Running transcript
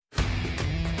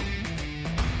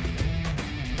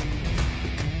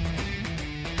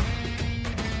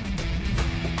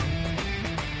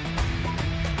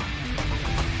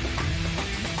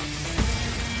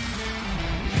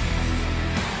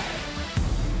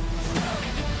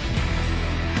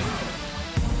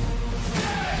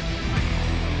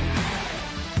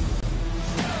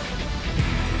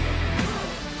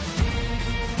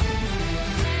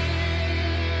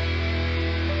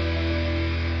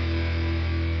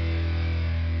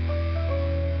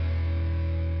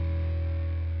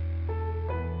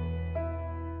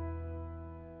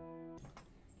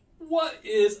What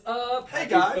is up? Hey Happy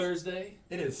guys. Thursday.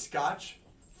 It is Scotch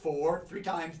for 3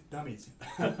 times dummies.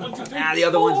 1, 2, 3, The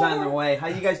other one's 4. on their way. How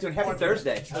you guys doing? Happy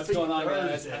Thursday. What's going on,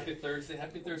 guys? Happy Thursday.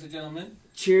 Happy Thursday, gentlemen.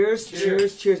 Cheers,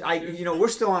 Cheers. cheers. We're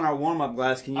still on our warm-up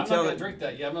glass. Can you I'm tell not going that to drink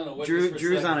that yet. I'm going to wait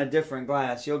Drew's on a different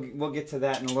glass. We'll get to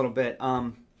that in a little bit. I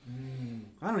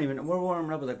don't even. We're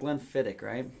warming up with a Glenfiddich,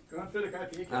 right? Glenfiddich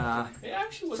IPA. It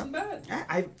actually wasn't bad.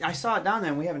 I saw it down there,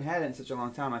 and we haven't had it in such a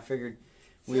long time. I figured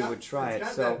we would try it.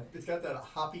 So it's got that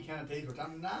hoppy kind of taste, which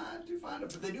I'm not too fond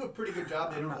of, but they do a pretty good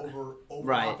job. They don't over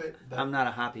right. hop it. But I'm not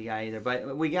a hoppy guy either,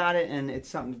 but we got it, and it's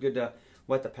something good to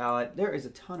wet the palate. There is a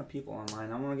ton of people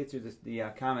online. I want to get through the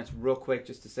comments real quick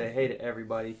just to say hey to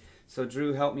everybody. So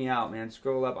Drew, help me out, man.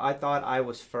 Scroll up. I thought I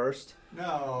was first.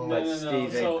 No, But No.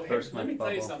 Steve So, burst let my me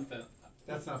tell you bubble. something.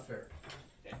 that's not fair.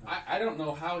 I don't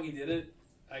know how he did it.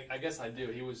 I guess I do.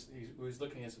 He was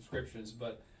looking at subscriptions,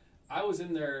 but I was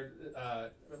in there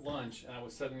at lunch and I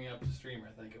was setting up the streamer,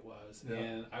 I think it was, Yeah.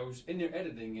 and I was in there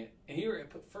editing it, and he already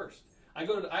put first. I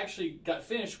actually got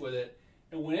finished with it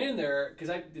and went in there because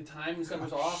the time and stuff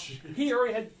was off. He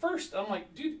already had first. I'm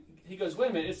like, dude. He goes, wait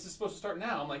a minute, it's supposed to start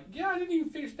now. I'm like, yeah, I didn't even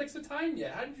fix the time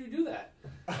yet. How did you do that?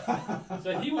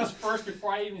 So he was first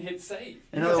before I even hit save.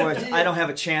 In other words, I don't have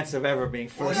a chance of ever being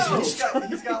Well, first. no,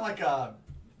 he's got like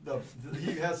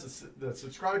he has the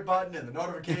subscribe button and the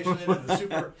notification and the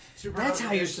super. That's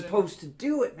how you're notification. supposed to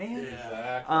do it, man.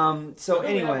 Exactly. So What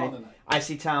do we have on anyway, tonight? I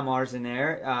see Tom R's in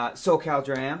there. SoCal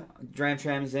Dram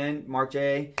Tram's in. Mark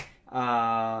J.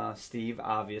 Steve,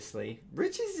 obviously.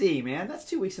 Richie Z, man. That's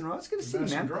 2 weeks in a row. It's good to see you,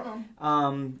 Medicine man.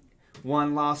 Drum.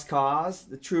 One Lost Cause,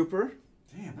 The Trooper.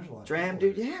 Damn, there's a lot. Dram, of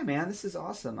people. dude. Yeah, man. This is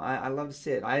awesome. I love to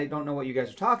see it. I don't know what you guys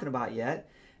are talking about yet.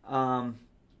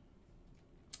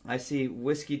 I see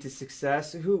Whiskey to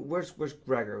Success. Where's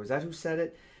Gregor? Was that who said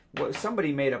it?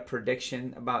 Somebody made a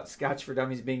prediction about Scotch for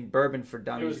Dummies being bourbon for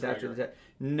dummies was after Gregor.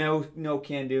 the no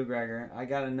can do, Gregor. I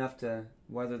got enough to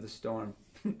weather the storm.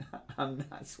 I'm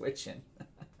not switching.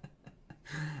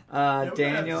 Yeah, we're gonna have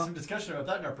Daniel. some discussion about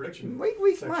that in our prediction.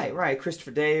 We section. right.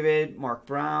 Christopher David, Mark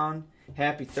Brown.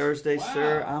 Happy Thursday, Wow.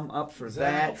 sir. I'm up for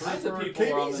that. Lots of Trooper,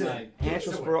 people are on KB's the in. night. KB's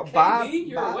Hansel in. Bob. KB,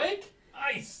 you're Bob- awake?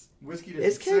 Nice. Whiskey to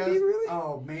Is Success. KB really?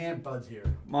 Oh man, Bud's here.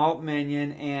 Malt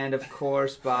Minion, and of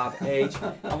course Bob H.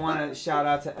 I want to shout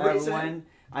out to What is everyone.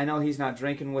 I know he's not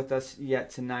drinking with us yet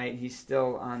tonight. He's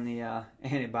still on the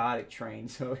antibiotic train,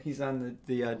 so he's on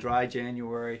the dry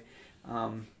January.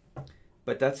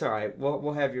 But that's all right.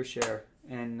 We'll have your share,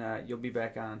 and you'll be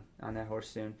back on that horse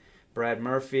soon. Brad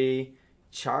Murphy,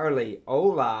 Charlie,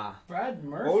 Ola, Brad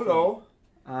Murphy. Olo.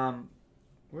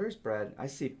 Where's Brad? I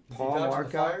see Is he Paul dodging the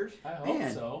Marca. fires? I hope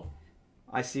Man. so.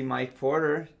 I see Mike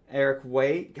Porter, Eric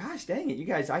Waite. Gosh dang it, you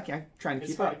guys! I'm trying to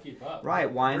It's keep hard up. to keep up.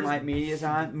 Right, Wine Light Brisbane. Media's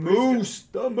on. Brisbane. Moose,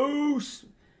 the Moose.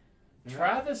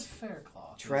 Travis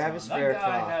Faircloth. is Travis on. That guy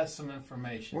Faircloth. has some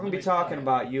information. We're gonna Let be me tell talking you.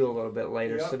 about you a little bit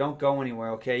later, Yep. so don't go anywhere.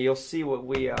 Okay, you'll see what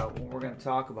we're gonna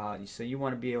talk about. So you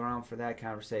want to be around for that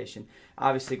conversation.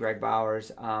 Obviously, Greg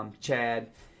Bowers, Chad,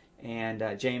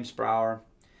 and James Brower.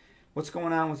 What's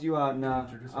going on with you out in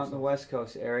the West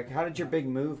Coast, Eric? How did your big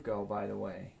move go, by the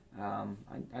way? I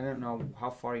don't know how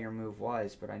far your move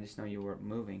was, but I just know you were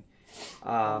moving.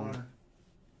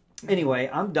 Anyway,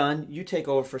 I'm done. You take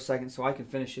over for a second so I can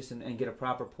finish this and get a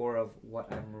proper pour of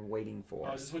what I'm waiting for.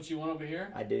 Oh, is this what you want over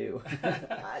here? I do.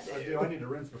 I do. I need to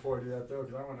rinse before I do that though,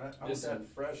 because I want Just that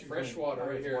fresh. fresh water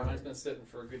right here. Mine's been sitting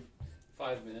for a good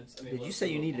 5 minutes. I mean, Did you say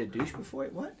you needed a douche before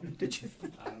it? What? Did you?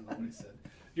 I don't know what he said.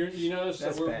 You notice that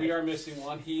That's bad. we are missing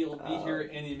one. He'll be here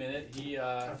any minute. He.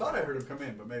 I thought I heard him come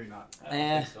in, but maybe not. I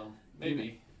don't think so.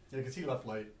 Maybe. Yeah, because he left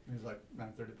late. He was like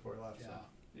 9:30 before he left. Yeah.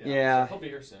 So. Yeah. So he'll be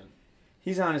here soon.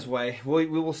 He's on his way. We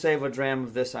will save a dram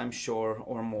of this, I'm sure,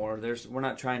 or more. We're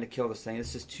not trying to kill this thing.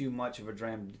 This is too much of a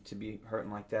dram to be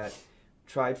hurting like that.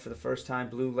 Tried for the first time,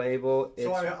 Blue Label. It's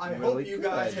So I really hope you good.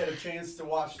 guys had a chance to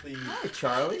watch the Hi,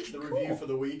 Charlie. review Cool. for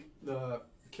the week, the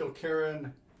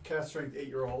Kilkerran Cast Strength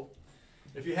 8-year-old.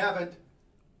 If you haven't,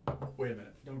 wait a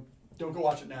minute. Don't go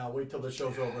watch it now. Wait till the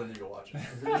show's over and then go watch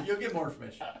it. You'll get more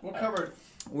information. We'll cover it.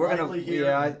 We're lightly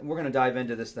here. we're gonna dive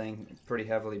into this thing pretty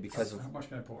heavily because of How much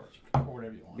can I pour? Or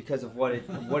whatever you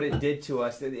want. what it did to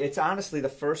us. It's honestly the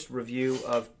first review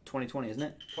of 2020, isn't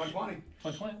it? 2020.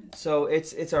 2020. So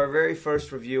it's our very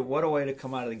first review. What a way to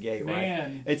come out of the gate, right?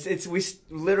 Man.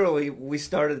 We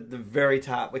started at the very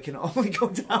top. We can only go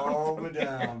down. All the from way there.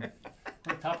 down.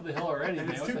 We're top of the hill already, And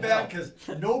man. it's What too the bad hell?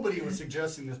 because nobody was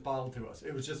suggesting this bottle to us.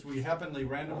 It was just we happenly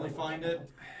randomly find it,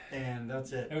 and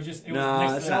that's it. It was just. It No,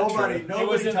 was that's next not to Nobody, true. nobody It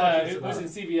was in, talked to us it about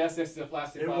was in CVS next to the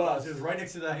plastic It bottle. was. It was right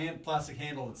next to the plastic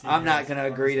handle. At I'm not CVS. going to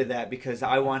agree to that because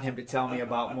I want him to tell me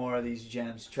about more of these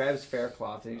gems. Travis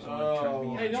Faircloth. He's one Oh,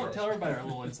 turned me Hey, on don't to tell it. everybody our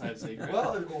little inside secret.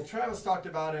 Well, Travis talked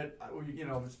about it. You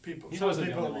know, it's people. He Some wasn't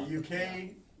the people only in the UK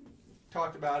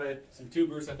talked about it. Some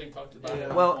tubers, I think, talked about it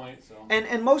at Well, one point. So.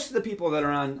 And most of the people that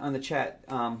are on the chat,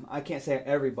 I can't say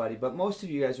everybody, but most of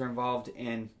you guys are involved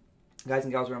in, guys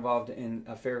and gals are involved in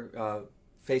a fair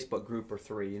Facebook group or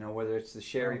three. You know, whether it's the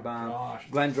Sherry Oh my Bomb, gosh,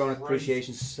 Glen Dronach crazy.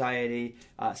 Appreciation Society,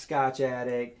 Scotch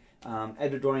Addict,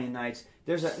 Edwardorian Nights.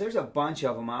 There's a bunch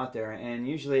of them out there, and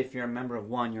usually if you're a member of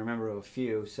one, you're a member of a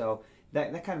few. So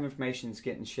that kind of information is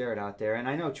getting shared out there. And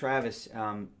I know Travis,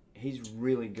 he's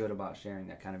really good about sharing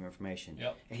that kind of information.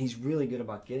 Yep. And he's really good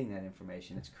about getting that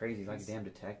information. It's crazy. He's like a damn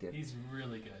detective. He's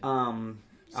really good. So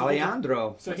So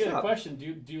Alejandro, So what's here's a up? question: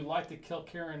 Do you like the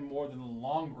Kilkerran more than the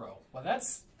Longrow? Well,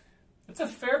 that's a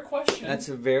fair question. That's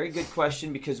a very good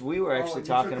question because we were actually you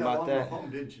talking took that about long that. Home,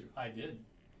 didn't you? I did.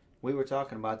 We were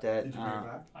talking about that. Did you bring it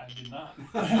back? I did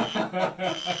not.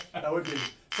 That would be.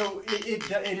 So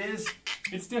it is.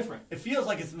 It's different. It feels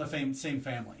like it's in the same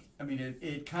family. I mean,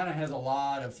 it kind of has a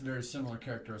lot of very similar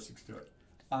characteristics to it.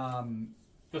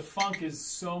 The funk is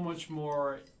so much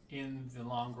more in the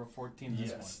Longrow 14 than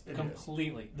Yes, this it one. is.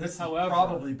 Completely. This However, is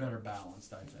probably better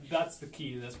balanced, I think. that's the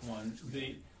key to this one.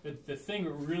 The thing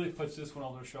that really puts this one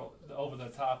over the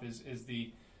top is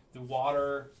the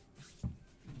water.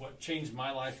 What changed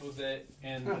my life with it,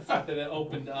 and the fact that it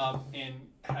opened up and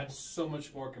had so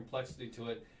much more complexity to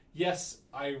it. Yes,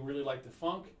 I really like the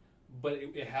funk, but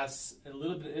it has a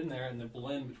little bit in there, and the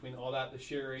blend between all that, the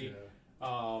sherry,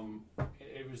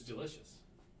 it was delicious.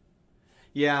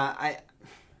 Yeah,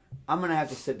 I'm gonna have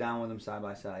to sit down with them side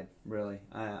by side. Really,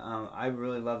 I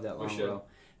really love that We long should. row.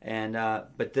 And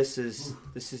but this is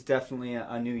definitely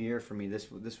a new year for me. This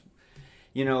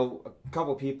you know, a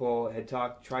couple people had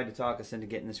tried to talk us into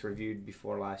getting this reviewed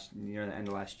before the end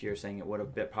of last year, saying it would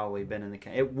have probably been in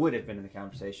the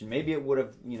conversation. Maybe it would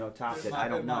have topped it. I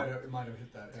don't know. It might have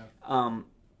hit that. Yeah.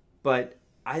 But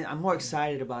I'm more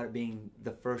excited about it being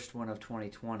the first one of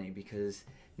 2020 because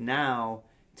now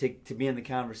to be in the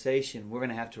conversation, we're going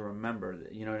to have to remember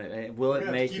that. You know, will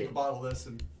it make keep it? a bottle of this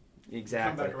and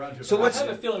Exactly. come back around to it. So But let's- I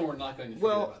have a feeling we're not going to.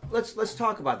 Forget about that. let's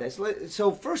talk about this.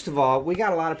 So first of all, we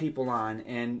got a lot of people on,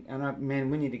 and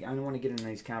we need to. I don't want to get into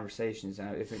these conversations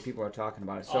if people are talking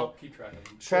about it. So I'll keep track of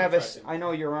them. Travis, Keep track of them. I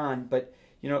know you're on, but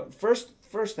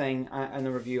first thing on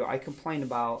the review, I complained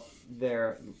about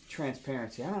their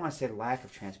transparency. I don't want to say lack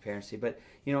of transparency, but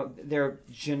their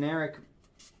generic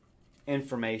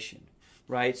information,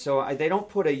 right? So they don't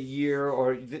put a year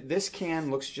or this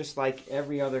can looks just like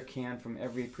every other can from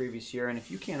every previous year, and if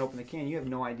you can't open the can, you have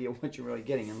no idea what you're really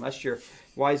getting unless you're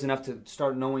wise enough to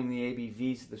start knowing the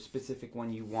ABVs, the specific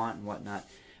one you want and whatnot.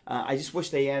 I just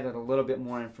wish they added a little bit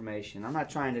more information. I'm not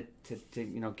trying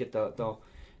to get the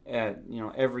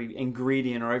every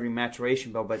ingredient or every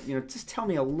maturation bill, but just tell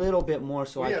me a little bit more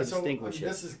so I can distinguish it.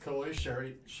 This is clearly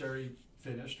sherry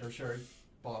finished or sherry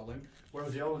bottling,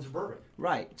 whereas the other ones are bourbon.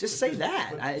 Right, just say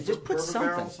that. Just put bourbon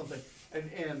barrel, something.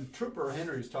 And Trooper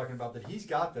Henry's talking about that he's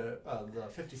got the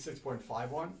 56.5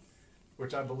 one,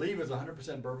 which I believe is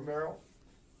 100% bourbon barrel.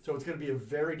 So it's going to be a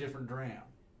very different dram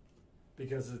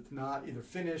because it's not either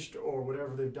finished or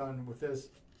whatever they've done with this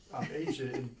aged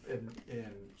in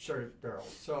sherry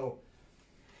barrels. So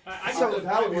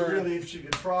that would be really interesting to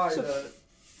try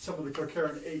some of the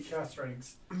Kilkerran 8 cast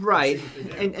strengths. Right, See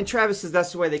what they do. and Travis says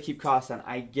that's the way they keep costs on.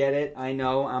 I get it. I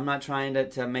know. I'm not trying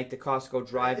to make the cost go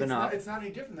driving up. It's not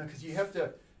any different though because you have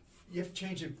to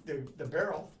change the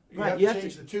barrel. Right, You have to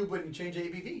change the tube when you change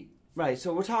ABV. Right.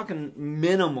 So we're talking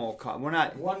minimal cost. We're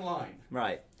not. One line.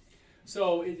 Right.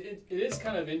 So it is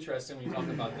kind of interesting when you talk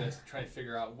about this, trying to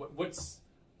figure out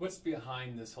what's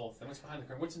behind this whole thing. What's behind the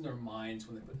curtain? What's in their minds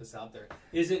when they put this out there?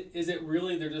 Is it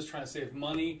really they're just trying to save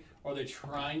money, or are they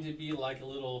trying to be like a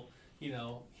little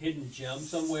hidden gem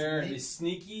somewhere? Are they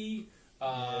sneaky?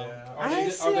 Yeah.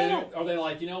 Are they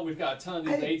like we've got a ton of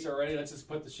these dates already? Let's just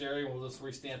put the sherry and we'll just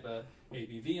restamp a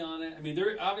ABV on it. I mean,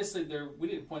 we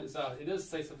didn't point this out. It does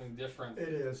say something different It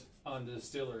is. on the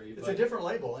distillery. It's a different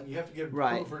label, and you have to get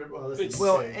Right. proof for it. Well, this It's- is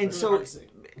Well, safe, and but- so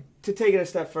to take it a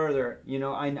step further,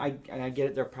 I get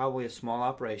it. They're probably a small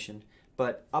operation,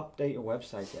 but update your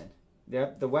website then.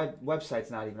 The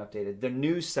website's not even updated. The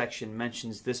news section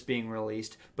mentions this being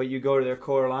released, but you go to their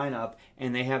core lineup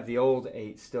and they have the old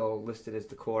 8 still listed as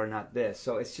the core, not this.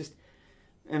 So it's just,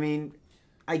 I mean,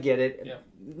 I get it. Yeah.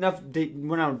 Enough.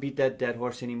 We're not gonna beat that dead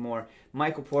horse anymore.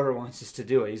 Michael Porter wants us to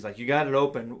do it. He's like, you got it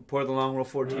open. Pour the long roll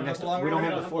 14 Yeah, next the time. long We don't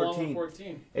roll. have the long roll 14.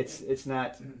 14. It's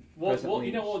not Well, presently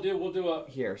you know what we'll do? We'll do a.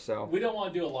 here. So We don't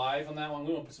want to do a live on that one.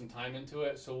 We want to put some time into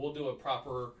it, so we'll do a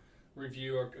proper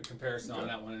review or comparison on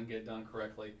that one and get it done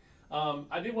correctly.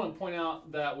 I did want to point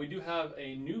out that we do have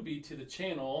a newbie to the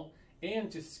channel and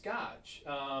to Scotch.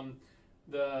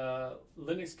 The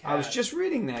Linux Cat. I was just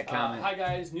reading that comment. Hi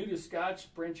guys, new to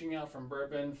Scotch, branching out from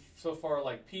bourbon. So far,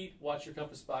 like Pete, watch your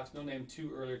compass box. No name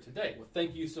 2 earlier today. Well,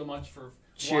 thank you so much for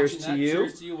Cheers watching to that. you.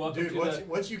 Cheers to you. Welcome Dude, to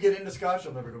once you get into Scotch,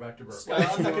 you'll never go back to bourbon. Scotch Well,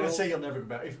 I'm not going to world. say you'll never go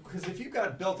back. Because if you've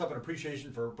got built up an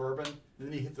appreciation for bourbon, and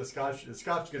then you hit the Scotch is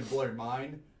going to blow your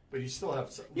mind, but you still have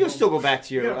some. You'll still go back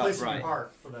to You your got a place in right. your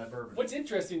heart for that bourbon. What's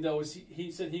interesting though is he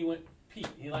said he went Pete.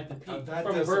 He liked the Pete That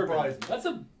from does bourbon. surprise me. That's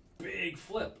a big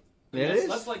flip. It that's, is.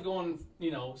 That's like going,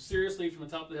 seriously from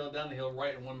the top of the hill down the hill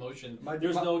right in one motion. My-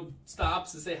 There's no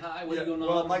stops to say hi. What's Yeah, going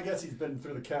well, on? my guess he's been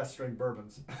through the cast string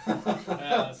bourbons.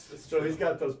 that's So true. he's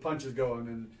got those punches going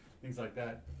and things like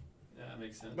that. Yeah, that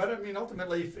makes sense. But I mean,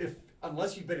 ultimately, if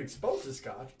unless you've been exposed to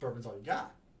Scotch, bourbon's all you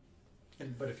got.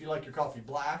 But if you like your coffee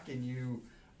black and you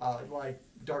like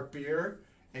dark beer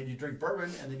and you drink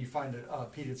bourbon and then you find a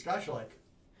peated Scotch, you're like,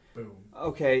 boom.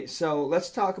 Okay, so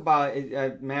let's talk about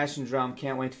Mash and Drum.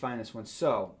 Can't wait to find this one.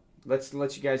 So let's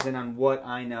let you guys in on what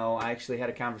I know. I actually had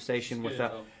a conversation with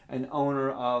an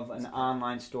owner of an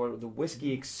online store. The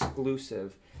Whiskey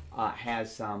Exclusive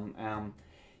has some.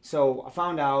 So I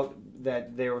found out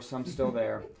that there were some still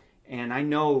there. And I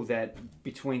know that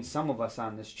between some of us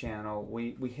on this channel,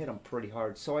 we hit them pretty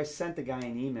hard. So I sent the guy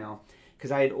an email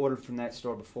because I had ordered from that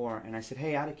store before. And I said,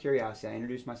 hey, out of curiosity, I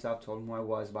introduced myself, told him who I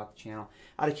was about the channel.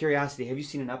 Out of curiosity, have you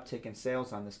seen an uptick in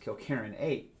sales on this Kilkerran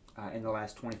 8 in the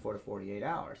last 24 to 48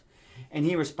 hours? And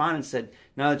he responded and said,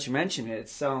 now that you mention it,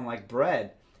 it's selling like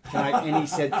bread. And he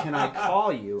said, can I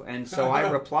call you? And so I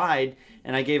replied,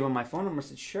 and I gave him my phone number. I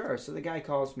said, sure. So the guy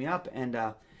calls me up, and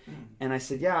I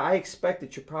said, yeah, I expect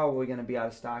that you're probably going to be out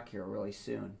of stock here really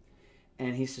soon.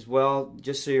 And he says, well,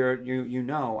 just so you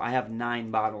know, I have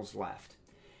 9 bottles left.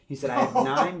 He said, I have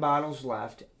 9 bottles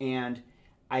left, and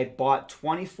I bought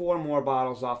 24 more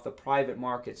bottles off the private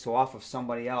market, so off of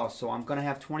somebody else. So I'm going to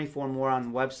have 24 more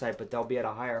on the website, but they'll be at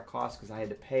a higher cost because I had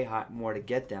to pay more to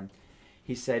get them.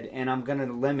 He said, and I'm going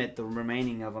to limit the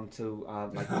remaining of them to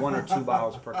like 1 or 2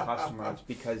 bottles per customer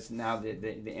because now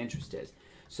the interest is.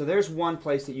 So there's one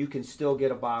place that you can still get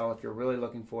a bottle if you're really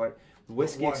looking for it.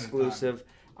 Whiskey One at a Exclusive.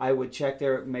 I would check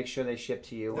there, make sure they ship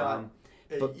to you.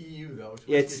 But EU though.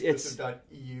 it's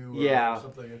 .eu or yeah.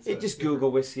 something. It's Just different.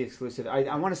 Google Whiskey Exclusive.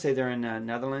 I want to say they're in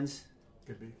Netherlands.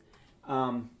 Could be.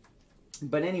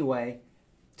 But anyway,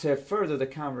 to further the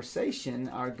conversation,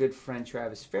 our good friend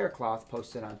Travis Faircloth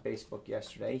posted on Facebook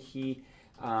yesterday. He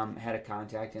had a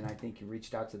contact, and I think he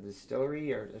reached out to the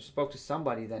distillery or spoke to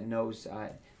somebody that knows,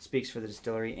 speaks for the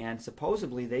distillery, and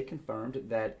supposedly they confirmed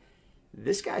that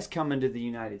this guy's coming to the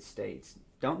United States.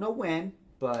 Don't know when,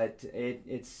 but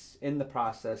it's in the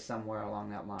process somewhere along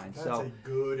that line. That's a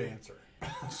good answer.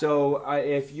 So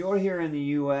if you're here in the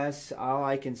U.S., all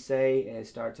I can say is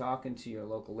start talking to your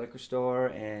local liquor store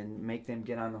and make them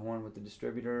get on the horn with the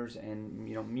distributors, and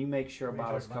you make sure We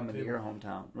bottles talked coming about to your table.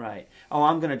 hometown. Right. Oh,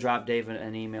 I'm going to drop Dave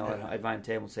an email Yeah. at Vine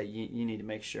Table and say you need to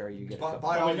make sure you get a couple.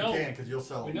 Buy all We you know- can because you'll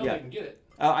sell We them. know Yeah. they can get it.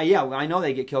 Yeah, I know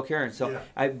they get Kilkerran, so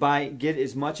Yeah. get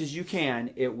as much as you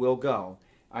can. It will go.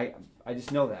 I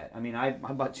just know that. I mean, I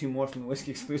bought 2 more from the Whiskey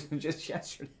Exclusive just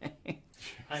yesterday.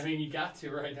 I mean, you got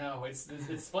to right now. It's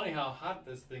funny how hot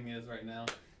this thing is right now.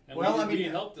 And Well, we, I mean, we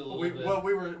helped a little bit. Well,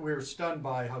 we were stunned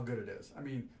by how good it is. I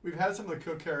mean, we've had some of the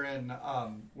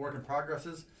Kilkerran work in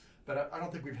progresses, but I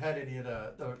don't think we've had any of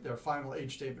their final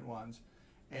age statement ones,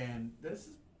 and this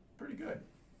is pretty good.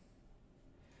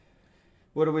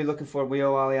 What are we looking for? We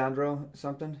owe Alejandro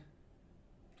something?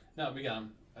 No, we got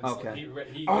him. Okay.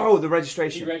 He The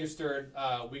registration. He registered.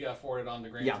 We got forwarded on the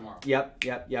Grand Yeah. tomorrow. Yep.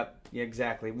 Yeah,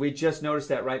 exactly. We just noticed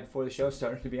that right before the show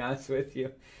started, to be honest with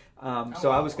you.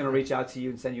 So I was going to reach out to you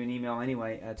and send you an email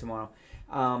anyway tomorrow.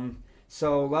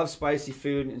 So love spicy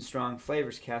food and strong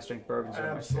flavors. Cast strength bourbons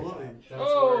are my favorite. Absolutely. That's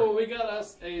Oh, we got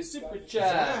us a super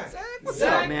chat. Zach. What's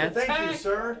Zach, up, man? Thank you,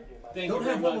 sir. Thank Don't you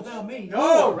very have one much. without me.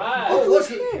 All No. right. Oh, look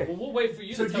here. Well, we'll wait for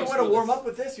you So to do tell you us want to what warm this- up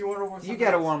with this? You want to warm You something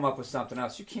got to else? warm up with something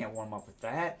else. You can't warm up with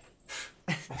that.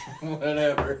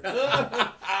 Whatever.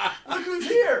 Look who's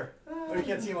here. Oh, you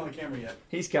can't see him on the camera yet.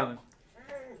 He's coming.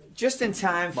 Just in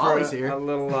time for Molly's here. a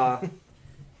little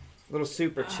little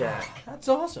super chat. That's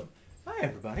awesome. Hi,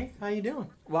 everybody. How you doing?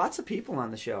 Lots of people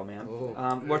on the show, man.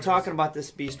 Oh, We're talking about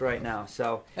this beast right now.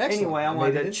 So Excellent. anyway, I Made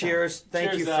wanted it to in cheers. Thank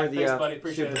Cheers, you Zach. for the Thanks, buddy.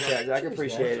 Appreciate super it. chat. Zach, Cheers,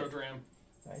 appreciate Show it. Dram.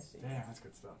 I see. Damn, that's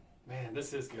good stuff. Man,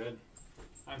 this is good.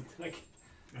 I'm like,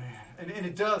 And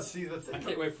it does. See the I thing.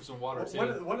 can't wait for some water too.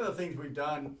 One of the things we've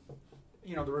done,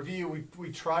 the review,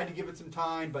 we tried to give it some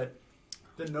time, but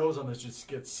the nose on this just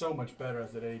gets so much better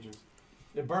as it ages.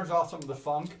 It burns off some of the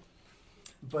funk,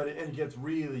 but it gets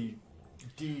really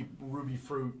deep ruby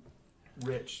fruit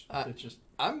rich. It's just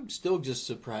I'm still just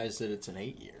surprised that it's an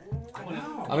 8-year. I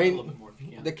know. I mean, a little bit more if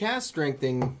you can. The cast strength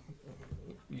thing.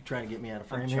 You trying to get me out of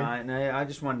frame I'm here? trying. I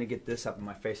just wanted to get this up in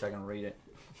my face so I can read it.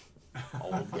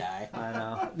 Old guy. I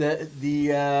know.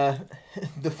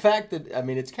 The fact that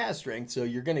it's cast strength, so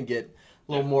you're going to get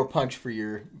a little more punch for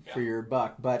your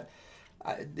buck, but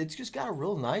it's just got a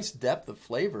real nice depth of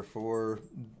flavor for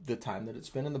the time that it's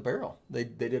been in the barrel. They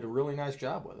did a really nice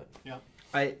job with it. Yeah.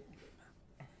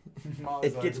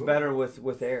 It gets better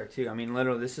with air too. I mean,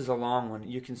 literally, this is a long one.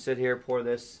 You can sit here, pour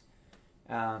this.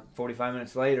 45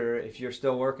 minutes later, if you're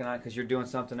still working on it because you're doing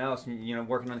something else,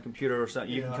 working on the computer or something,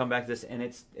 you can come back to this and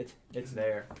it's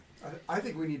there. I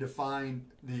think we need to find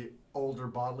the older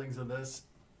bottlings of this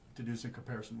to do some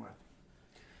comparison with.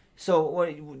 So what?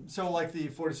 So like the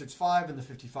 46.5 and the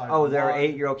 55. Oh, they're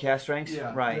 8-year-old cast strengths.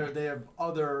 Yeah, right. They have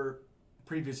other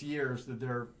previous years that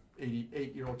they're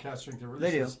 88-year-old cast strength.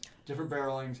 They do. Different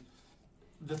barrelings.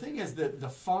 The thing is that the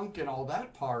funk and all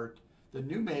that part, the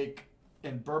new make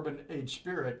and bourbon aged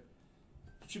spirit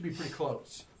should be pretty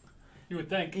close. You would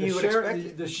think.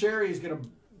 The sherry is going to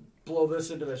blow this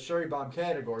into the sherry bomb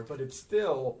category, but it's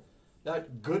still,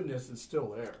 that goodness is still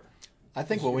there. I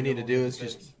think what we need to do is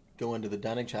just go into the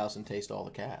Dunnage house and taste all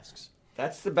the casks.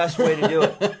 That's the best way to do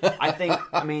it.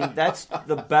 That's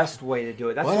the best way to do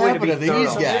it. That's What the way to be happened to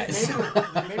these thorough.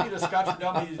 guys? Maybe the Scotch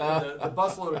Dummies, the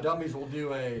busload of dummies will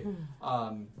do a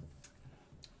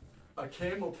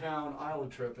Campbelltown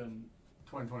Island trip in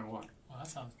 2021. Well, that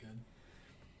sounds good.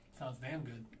 Sounds damn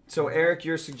good. So, Eric,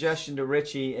 your suggestion to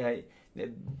Richie,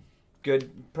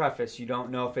 good preface. You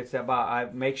don't know if it's that bottle. I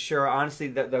make sure, honestly,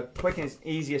 that the quickest,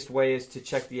 easiest way is to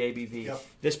check the ABV. Yep.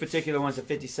 This particular one's a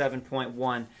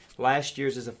 57.1. Last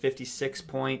year's is a 56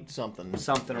 point Something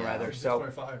or other. So,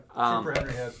 25. um, Super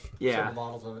Henry has several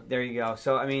bottles of it. there you go.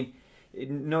 So,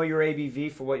 know your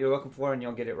ABV for what you're looking for, and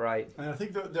you'll get it right. And I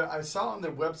think I saw on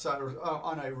their website or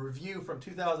on a review from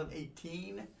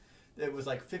 2018 that it was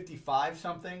like 55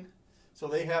 something. So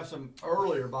they have some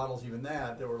earlier bottles, even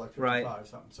that were like 55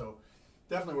 something. So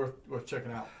definitely worth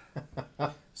checking out.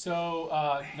 So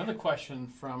another question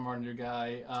from our new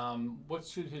guy: what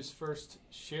should his first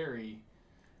sherry?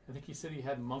 I think he said he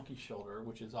had Monkey Shoulder,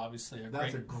 which is obviously a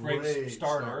great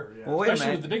starter. Yeah. Well, wait a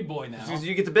Especially minute. with the big boy now.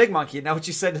 You get the big monkey. Isn't that what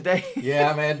you said today?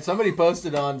 Yeah, man. Somebody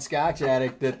posted on Scotch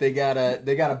Addict that they got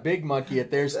a big monkey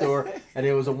at their store, and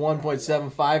it was a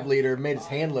 1.75 liter. It made his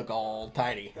hand look all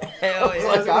tiny. Hell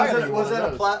yeah. Was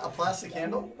that a plastic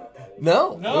handle?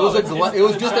 No, No, it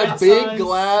was just a giant big size.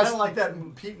 glass. Kind of like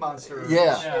that Peat Monster.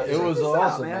 Yeah, it was Check this out,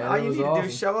 awesome, man. man. All It you was need to do awesome.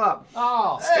 is show up.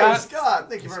 Oh, Hey, Scott,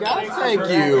 thank you very Scott, much. thank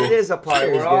you. It is a party.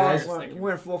 Cheers, We're all guys.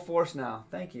 we're in full force now.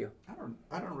 Thank you.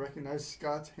 I don't recognize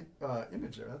Scott's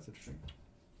image there. That's interesting.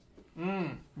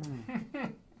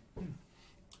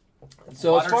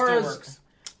 So Water still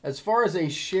as far as a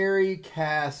sherry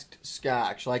casked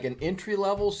Scotch, like an entry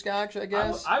level Scotch, I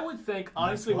guess. I would think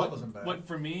honestly, That wasn't bad. what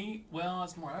for me, well, I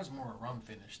was more a rum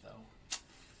finish though.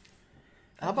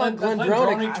 How about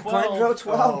Glendronach? Glendronach? 12. Glendro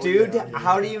 12, Oh, dude. yeah, yeah,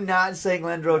 How yeah. do you not say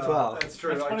Glendro 12? That's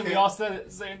true. That's I funny. can't, We all said it at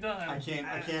the same time. I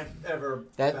can't ever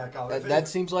That back out. that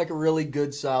seems like a really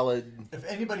good solid. If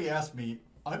anybody asks me,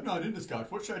 I'm not into Scotch.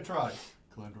 What should I try?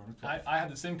 Glendronach. I had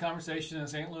the same conversation in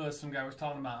St. Louis. Some guy was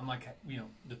talking about. I'm like,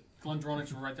 the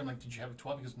Glendronachs were right there. I'm like, did you have a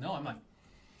 12? He goes, no. I'm like,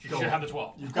 you should have the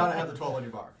 12. You've got to have the 12 on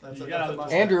your bar. That's You a gotta have must.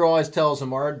 the Andrew always tells them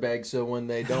Ardbeg, so when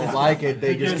they don't like it,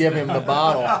 they just give him the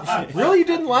bottle. Really, you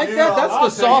didn't like that? That's I'll the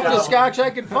take softest it. Scotch I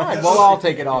could find. Well, I'll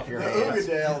take it off your The hands.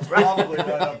 Ugadale is probably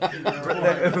right up in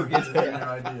your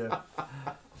idea.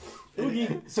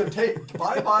 So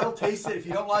buy a bottle, taste it. If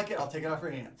you don't like it, I'll take it off your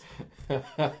hands.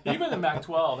 Even the Mac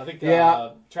 12. I think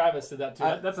Yeah. Travis did that too.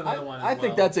 That's another one. I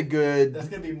think that's a That's good going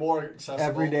to be more accessible.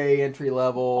 everyday entry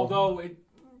level. Although it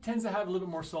tends to have a little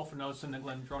bit more sulfur notes than the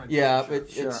Glendronach. Yeah, for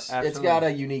sure. it's absolutely. got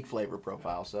a unique flavor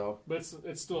profile. So But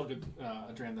it's still a good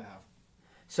a dram to have.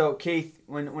 So, Keith,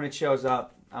 when it shows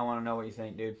up, I want to know what you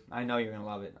think, dude. I know you're going to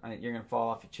love it. You're going to fall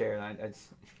off your chair.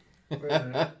 Wait a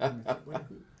minute.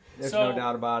 There's So- no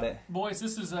doubt about it. Boys,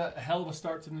 this is a hell of a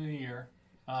start to the new year.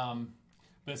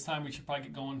 But it's time we should probably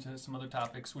get going to some other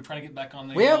topics. We're trying to get back on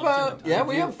the. We have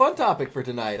we have a fun topic for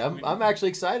tonight. I'm actually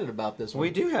excited about this one. We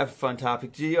do have a fun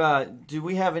topic. Do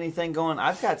we have anything going?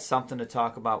 I've got something to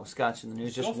talk about with Scotch in the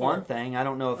News. Just one thing. I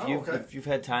don't know if you've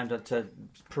had time to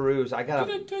peruse. I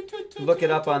gotta look it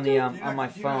up on the on my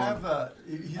phone.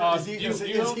 Is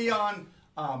he on?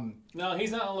 No,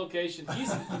 he's not on location.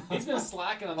 He's been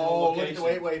slacking on the Oh,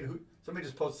 location. wait! Somebody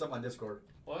just posted something on Discord.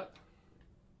 What?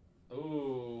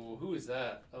 Ooh, who is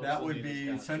that? Oh, That would be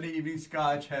Scotch. Sunday Evening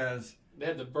Scotch has. They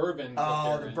had the bourbon.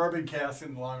 Oh, the bourbon cask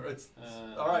in the long. It's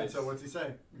all right. nice. So what's he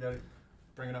say? You gotta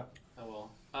bring it up. Oh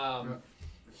well.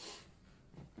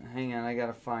 Hang on, I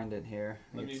gotta find it here.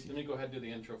 Let me go ahead and do the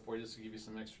intro for you just to give you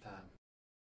some extra time.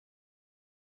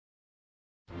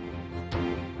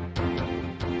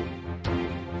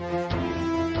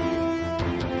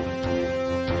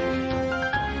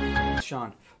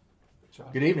 Sean.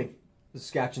 Good evening. This is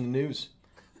Scotch in the News.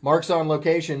 Mark's on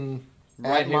location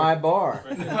Right at here. my bar.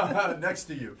 Next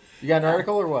to you. You got an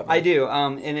article or what? I do,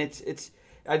 and it's.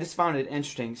 I just found it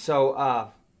interesting.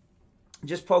 So,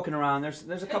 just poking around,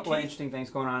 there's a couple of interesting things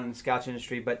going on in the Scotch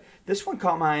industry, but this one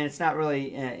caught my eye. And it's not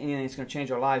really anything that's going to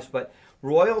change our lives, but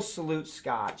Royal Salute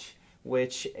Scotch,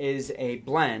 which is a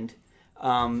blend,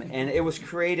 and it was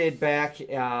created back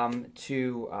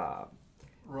to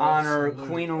honor Salute.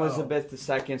 Queen Elizabeth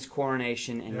II's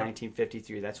coronation in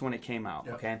 1953. That's when it came out.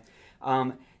 Yep. Okay,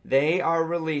 they are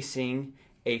releasing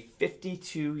a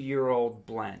 52-year-old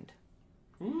blend.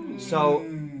 So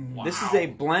this is a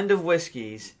blend of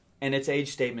whiskeys, and its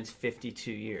age statement's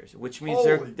 52 years, which means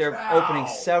Holy they're cow. opening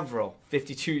several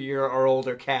 52-year or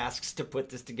older casks to put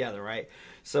this together, right?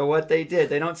 So what they did,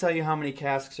 they don't tell you how many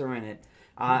casks are in it.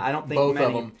 I don't think Both many.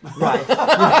 of them. Right,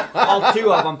 all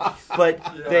two of them. But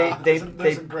There's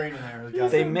some grain in there.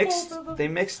 they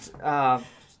mixed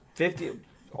 50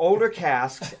 older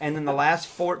casks, and then the last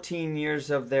 14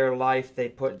 years of their life they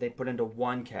put into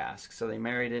one cask. So they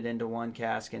married it into one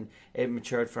cask, and it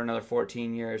matured for another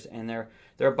 14 years. And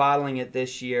they're bottling it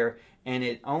this year, and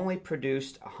it only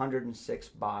produced 106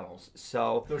 bottles.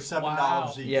 So They're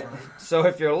 $7 each. yeah. Right? So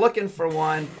if you're looking for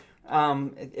one,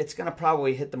 it's going to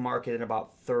probably hit the market at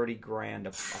about $30,000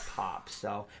 a pop.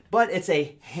 So, but it's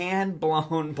a hand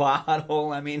blown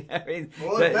bottle. I mean,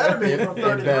 Well, it better be for It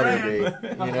 30 better be. grand.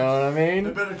 You know what I mean?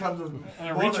 It better come to.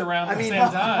 And reach around at the same I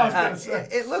was time. gonna say.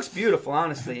 it looks beautiful,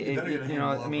 honestly. You better get a hand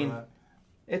I glove mean, for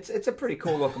that. it's a pretty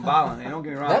cool looking bottle. And don't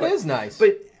get me wrong. That but, is nice.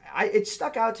 But it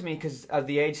stuck out to me because of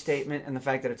the age statement and the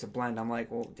fact that it's a blend. I'm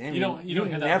like, well, damn, You don't hear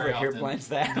that never very hear often. blends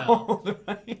that No. old,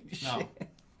 right? No. Shit.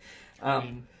 I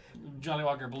mean, Johnny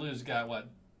Walker Blue's got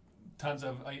tons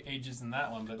of ages in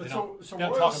that one, but they So don't Royal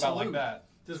talk about it Salute, like that.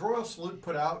 Does Royal Salute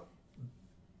put out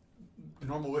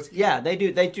normal whiskey? Yeah, they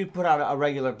do. They do put out a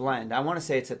regular blend. I want to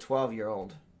say it's a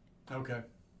 12-year-old. Okay.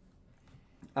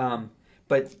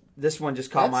 But this one just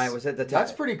caught my eye. Was at the top.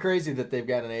 That's pretty crazy that they've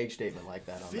got an age statement like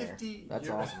that on 50 there. That's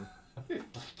years. awesome.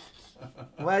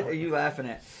 What are you laughing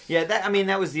at? Yeah,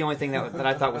 that was the only thing that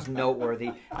I thought was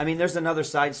noteworthy. I mean, there's another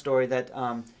side story that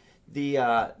the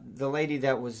lady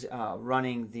that was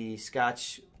running the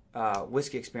Scotch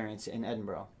whiskey experience in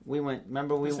Edinburgh. We went.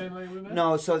 Remember we? The same lady we met?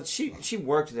 No, so she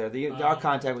worked there. Our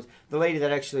contact was the lady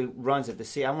that actually runs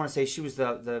it. I want to say she was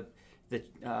the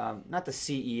not the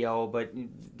CEO, but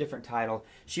different title.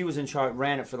 She was in charge,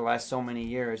 ran it for the last so many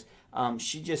years.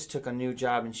 She just took a new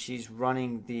job, and she's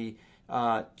running the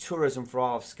tourism for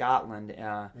all of Scotland.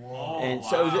 And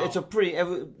so it's a pretty.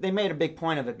 They made a big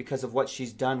point of it because of what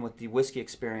she's done with the whiskey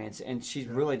experience, and she's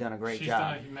really done a great She's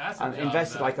job. done a massive job.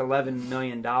 Invested like $11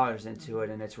 million into it,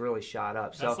 and it's really shot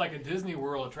up. That's So like a Disney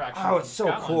World attraction. oh, from it's so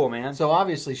Scotland. cool, man. So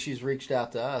obviously she's reached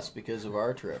out to us because of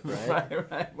our trip,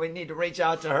 right? right. We need to reach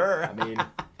out to her. I mean,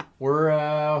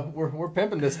 we're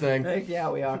pimping this thing. Yeah,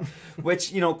 we are.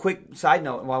 Which, quick side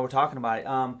note while we're talking about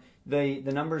it,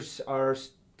 the numbers are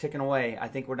ticking away. I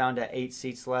think we're down to 8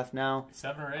 seats left now.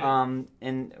 7 or 8.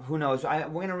 And who knows? We're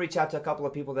going to reach out to a couple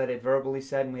of people that had verbally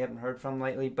said and we haven't heard from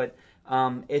lately. But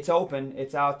it's open.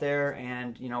 It's out there,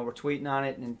 and we're tweeting on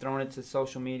it and throwing it to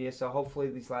social media. So hopefully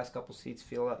these last couple seats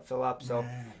fill up. So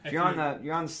if you're on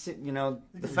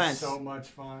the fence. So much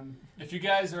fun. If you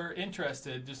guys are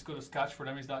interested, just go to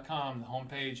ScotchForDummies.com. The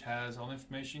homepage has all the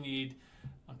information you need.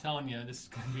 I'm telling you, this is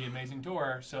going to be an amazing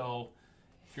tour. So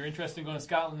if you're interested in going to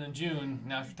Scotland in June,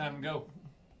 now's your time to go.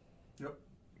 Yep.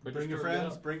 Register, Bring your get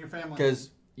friends. up. Bring your family. Because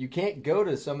you can't go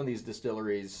to some of these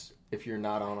distilleries if you're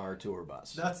not on our tour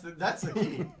bus. That's the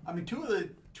key. I mean, two of the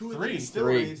Three.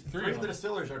 distilleries, Three three of of the them.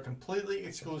 distillers are completely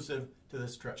exclusive to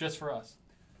this trip. Just for us.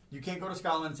 You can't go to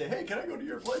Scotland and say, "Hey, can I go to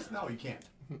your place?" No, you can't.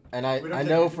 And We don't I take-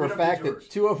 know we for a don't fact take that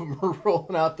 2 of them are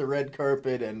rolling out the red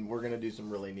carpet, and we're going to do some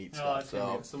really neat Oh, stuff. it's gonna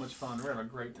So be so much fun. We're gonna have a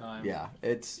great time. yeah,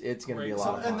 it's going to be a Great.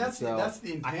 lot of fun. And that's so, that's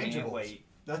the I can't intangibles. wait.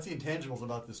 That's the intangibles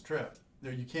about this trip.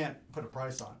 You can't put a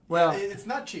price on. Well- It's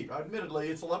not cheap. Admittedly,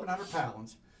 it's 1,100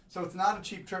 pounds, so it's not a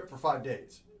cheap trip for 5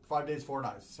 days. 5 days, 4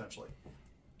 nights, essentially.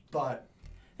 But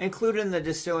Including the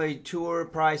distillery tour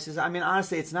prices. I mean,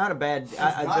 honestly, it's not a bad.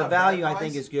 not The a value, bad I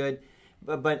think, price. is good.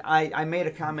 But I made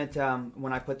a comment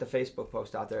when I put the Facebook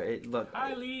post out there. Look,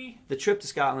 Hi, Lee. the trip to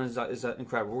Scotland is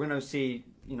incredible. We're going to see,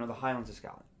 the Highlands of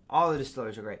Scotland. All the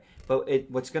distilleries are great. But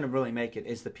what's going to really make it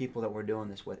is the people that we're doing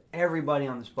this with. Everybody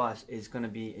on this bus is going to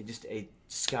be just a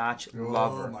Scotch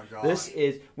lover. my God. This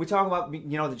is, we talk about,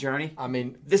 the journey. I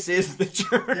mean, This is the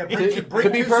journey. yeah, To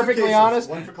bring be 2 perfectly suitcases. honest,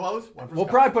 one for clothes, one for we'll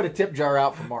scotch. probably put a tip jar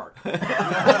out for Mark.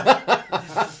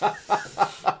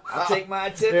 I'll take my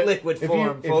tip liquid If for you,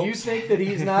 him, if folks. you think that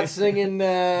he's not singing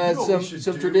know what we should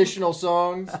some do? traditional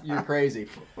songs, you're crazy.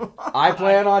 I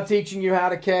plan on teaching you how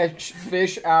to catch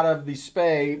fish out of the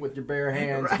spay with your bare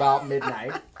hands about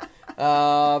midnight.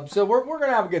 So we're gonna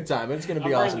have a good time. It's gonna I'm be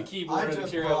bringing awesome. the keyboard I and the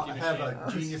just karaoke have machine.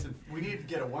 a genius. We need to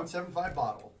get a 175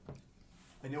 bottle,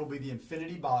 and it will be the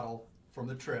infinity bottle from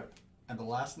the trip. And the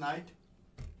last night,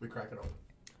 we crack it open.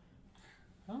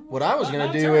 What I was Not gonna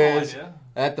a do terrible is idea.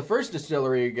 at the first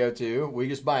distillery you go to, we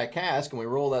just buy a cask and we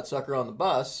roll that sucker on the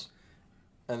bus,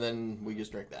 and then we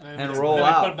just drink that. And just- roll then we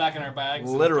out. put it back in our bags.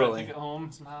 Literally. And try to take it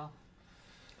home somehow.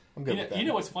 I'm good You with that.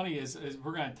 know what's funny is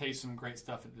we're going to taste some great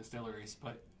stuff at distilleries,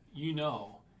 but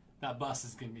that bus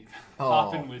is going to be Oh.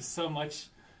 popping with so much It's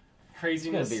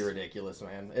craziness. gonna be ridiculous,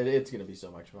 man. It's gonna be so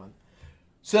much fun.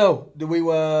 So, do we?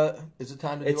 Is it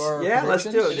time to do our? Let's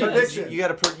do it. Predictions.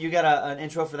 You got an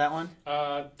intro for that one?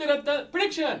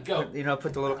 Prediction, go.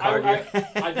 Put the little card I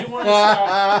here. do want to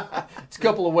start. It's a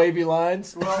couple of wavy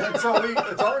lines. Well, and so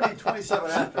it's already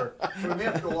 27 after, so we may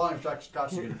have to go long if Dr.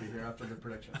 Scotch is going to be here after the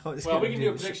prediction. Well, we can do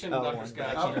a prediction with Dr. one.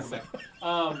 Scott.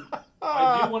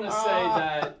 I do want to say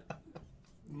that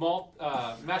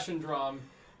Mash and Drum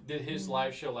did his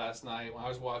live show last night when I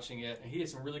was watching it, and he had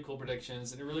some really cool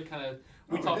predictions, and it really kind of,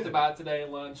 we talked about it today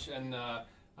at lunch, and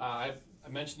I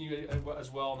mentioned you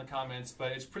as well in the comments,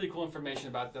 but it's pretty cool information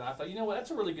about that. I thought,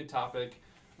 that's a really good topic,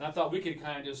 and I thought we could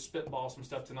kind of just spitball some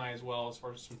stuff tonight as well as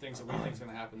far as some things that we think is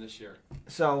going to happen this year.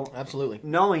 So, Absolutely.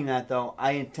 knowing that though,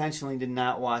 I intentionally did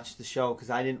not watch the show because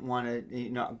I didn't want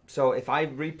to. So if I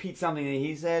repeat something that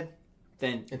he said,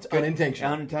 then It's good.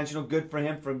 unintentional. Unintentional. Good for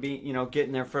him for being,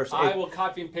 getting there first. I will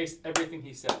copy and paste everything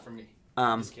he said for me.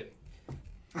 Just kidding.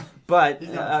 But He's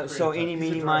not so creative. eeny,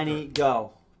 He's a meeny, miny,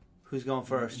 go. Who's going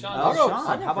first? Sean. I'll go. Sean.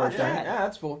 I'll go How about first. that? Yeah,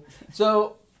 that's cool.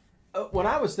 So, when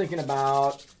I was thinking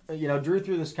about, Drew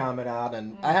threw this comment out,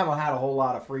 and I haven't had a whole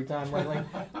lot of free time lately.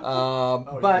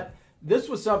 But this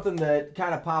was something that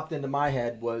kind of popped into my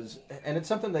head and it's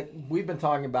something that we've been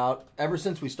talking about ever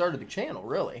since we started the channel,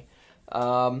 really,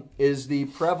 is the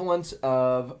prevalence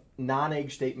of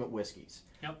non-age statement whiskeys.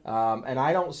 Yep. And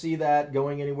I don't see that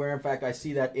going anywhere. In fact, I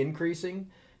see that increasing.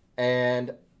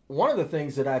 And one of the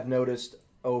things that I've noticed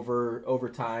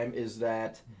over time is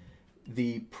that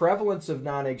the prevalence of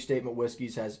non-age statement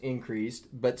whiskeys has increased,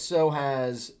 but so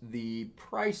has the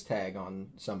price tag on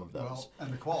some of those. Well,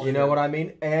 and the quality. You know what I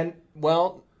mean? And,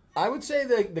 well, I would say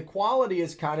that the quality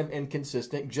is kind of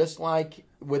inconsistent, just like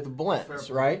with blends,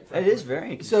 Fair right? It is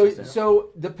very So, inconsistent. so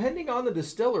depending on the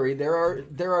distillery, there are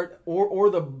or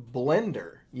the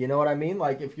blender. You know what I mean?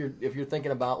 Like if you're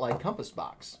thinking about like Compass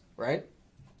Box, right?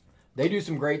 They do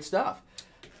some great stuff.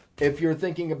 If you're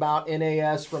thinking about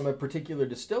NAS from a particular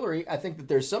distillery, I think that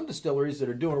there's some distilleries that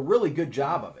are doing a really good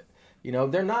job of it.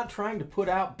 They're not trying to put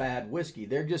out bad whiskey.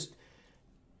 They're just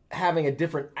having a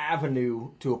different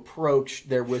avenue to approach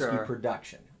their whiskey Sure.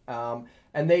 production.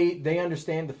 And they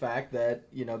understand the fact that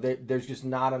there's just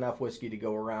not enough whiskey to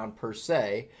go around per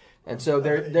se, and so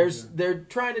they're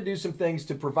trying to do some things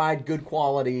to provide good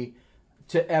quality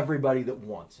to everybody that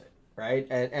wants it, right?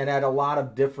 And at a lot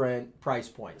of different price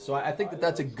points. So I think that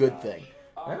that's a good thing.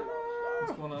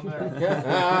 What's going on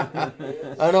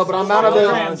there? I know, but I'm out of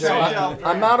Andrea.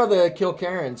 I'm out of the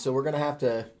Kilkerran, so we're gonna have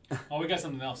to. Oh, we got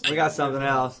something else. We got something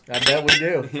else. I bet we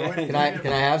do. Can I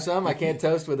have some? I can't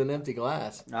toast with an empty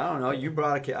glass. I don't know. You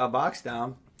brought a box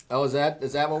down. Oh, is that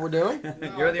what we're doing?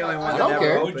 You're the only one I that don't never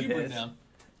care. What would opened you put his. down?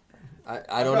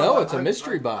 I don't know. It's a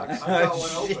mystery box. I've got one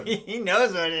open. He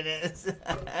knows what it is.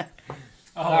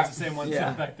 Oh, it's the same one Yeah.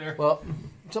 sitting back there. Well,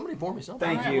 somebody pour me something.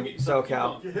 Thank All right, you, we'll get you some.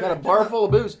 SoCal. Keep Got a bar full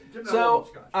of booze. Give me that So one,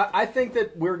 Scotch. I think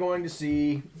that we're going to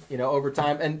see, over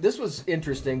time, and this was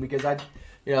interesting because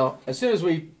as soon as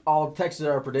we all texted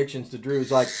our predictions to Drew,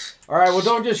 he's like, all right, well,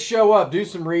 don't just show up, do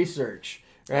some research,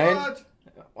 right? What?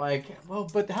 Like, well,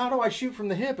 but how do I shoot from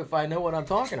the hip if I know what I'm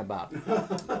talking about?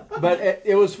 But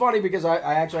it was funny because I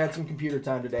actually had some computer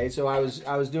time today, so I was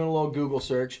doing a little Google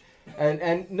search,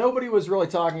 and nobody was really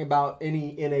talking about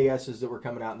any NASs that were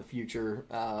coming out in the future,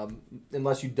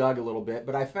 unless you dug a little bit.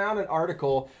 But I found an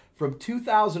article from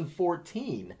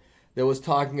 2014 that was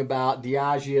talking about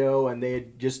Diageo, and they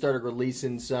had just started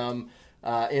releasing some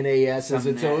NASs,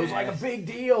 and so it was like a big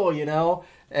deal, you know.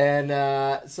 And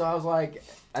so I was like,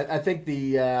 I think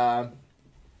there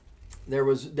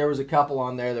was a couple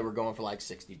on there that were going for like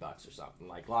 $60 or something,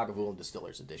 like Lagavulin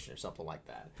Distillers Edition or something like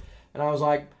that. And I was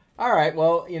like, all right,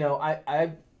 well, you know,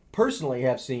 I personally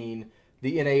have seen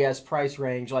the NAS price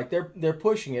range, like they're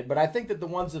pushing it, but I think that the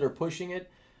ones that are pushing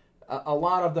it, a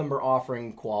lot of them are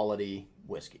offering quality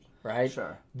whiskey, right?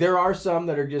 Sure. There are some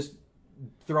that are just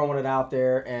throwing it out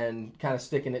there and kind of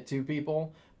sticking it to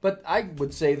people, but I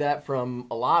would say that from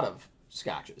a lot of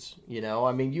scotches, you know.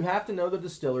 I mean, you have to know the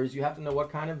distillers, you have to know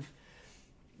what kind of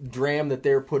dram that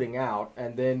they're putting out,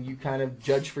 and then you kind of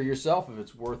judge for yourself if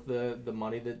it's worth the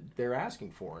money that they're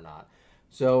asking for or not.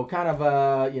 So kind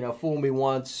of you know, fool me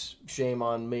once, shame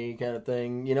on me kind of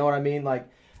thing, you know what I mean? Like,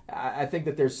 I think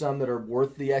that there's some that are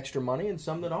worth the extra money and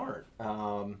some that aren't.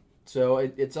 So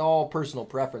it's all personal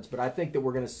preference, but I think that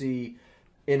we're going to see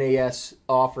NAS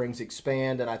offerings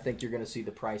expand, and I think you're going to see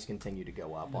the price continue to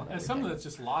go up on it. And some of that's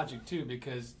just logic too,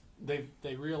 because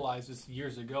they realized this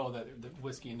years ago that the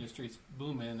whiskey industry is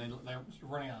booming, and they're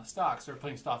running out of stock, so they're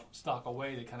putting stock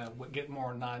away to kind of get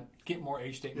more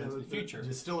age statements in the future.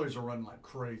 Distillers are running like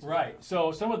crazy. Right.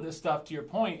 So some of this stuff, to your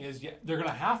point, is they're going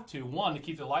to have to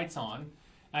keep the lights on,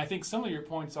 and I think some of your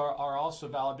points are also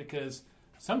valid because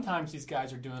sometimes these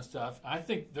guys are doing stuff. I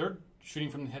think they're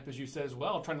shooting from the hip, as you said as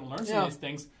well, trying to learn some of these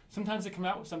things. Sometimes they come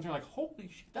out with something like, holy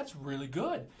shit, that's really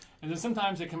good. And then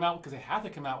sometimes they come out because they have to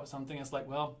come out with something. It's like,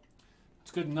 well, it's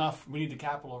good enough. We need the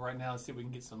capital right now to see if we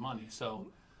can get some money. So,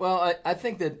 well, I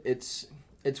think that it's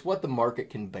what the market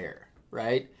can bear,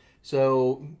 right?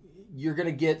 So you're going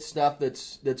to get stuff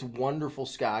that's wonderful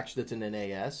scotch that's an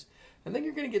NAS, and then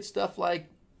you're going to get stuff like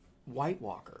White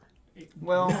Walker.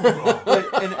 Well,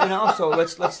 and also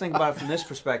let's think about it from this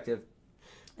perspective.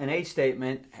 An age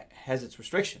statement has its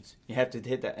restrictions. You have to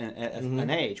hit that an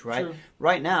age, right? True.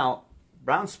 Right now,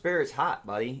 brown spirit's hot,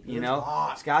 buddy. You It's know,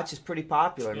 hot. Scotch is pretty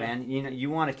popular, man. You know, you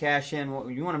want to cash in.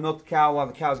 You want to milk the cow while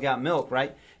the cow's got milk,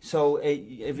 right? So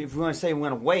if we want to say we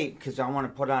want to wait because I want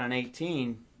to put on an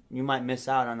 18, you might miss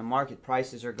out on the market.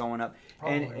 Prices are going up.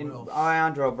 Probably and will.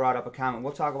 Alejandro brought up a comment.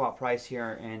 We'll talk about price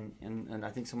here, and I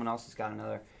think someone else has got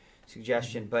another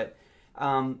suggestion. But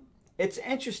it's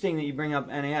interesting that you bring up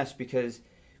NAS because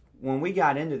when we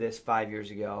got into this 5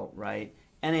 years ago, right,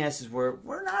 NASs were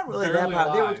not really Barely that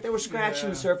popular. alive. They were scratching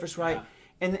the surface, right?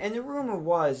 Yeah. And the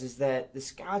rumor is that the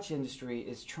Scotch industry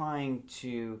is trying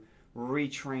to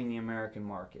retrain the American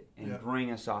market and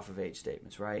bring us off of age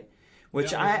statements, right?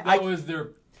 Which that was their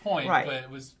point, right. but it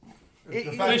was The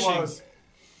fact was,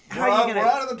 how are you we're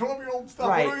out of the 12-year-old stuff.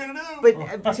 Right. What are we going to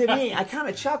do? But to me, I kind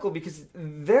of chuckle because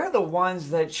they're the ones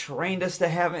that trained us to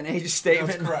have an age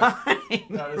statement. That's correct. Line,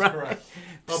 That is right? correct.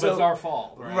 but So- it's our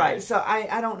fault, right? Right. So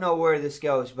I don't know where this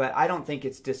goes, but I don't think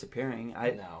it's disappearing.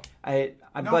 No. No,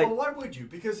 but but why would you?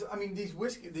 Because I mean, these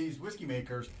whiskey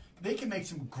makers, they can make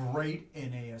some great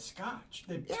NAS scotch.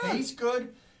 They taste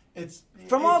good.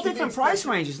 from it all can different be price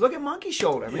expensive. ranges. Look at Monkey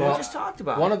Shoulder. I mean, Well, we just talked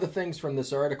about One it. of the things from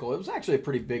this article, it was actually a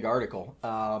pretty big article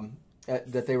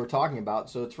that they were talking about.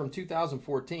 So it's from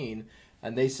 2014,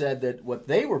 and they said that what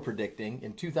they were predicting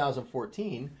in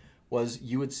 2014 was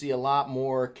you would see a lot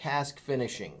more cask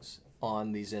finishings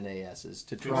on these NASs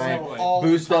to try and Exactly. All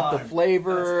boost the up the time.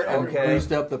 flavor That's and everywhere.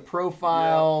 boost up the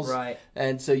profiles. Yeah, right.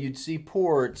 And so you'd see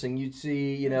ports and you'd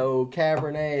see,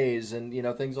 Cabernets and,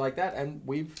 things like that. And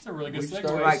It's a really good we've segue.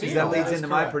 started Right, to because see that all leads That's into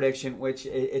my correct. prediction, which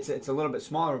it's a little bit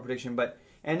smaller of a prediction, but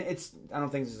I don't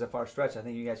think this is a far stretch. I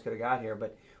think you guys could have got here,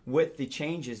 but with the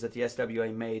changes that the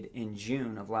SWA made in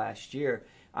June of last year,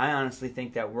 I honestly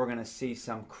think that we're going to see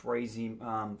some crazy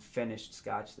finished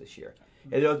Scotch this year.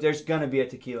 There's going to be a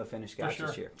tequila finished Scotch sure.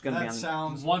 this year. It's going to be That on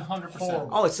sounds 100%. horrible.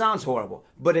 Oh, it sounds horrible,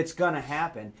 but it's going to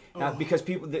happen now because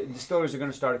the distillers are going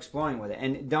to start exploring with it.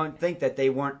 And don't think that they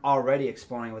weren't already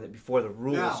exploring with it before the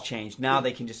rules Now, changed. Now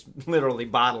they can just literally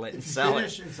bottle it and If you sell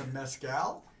finish it. in some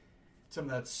mezcal, some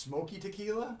of that smoky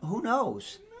tequila. Who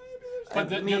knows?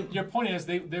 But I mean- your point is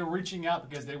they're reaching out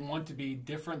because they want to be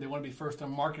different. They want to be first to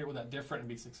market with that different and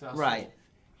be successful. Right.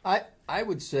 I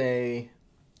would say,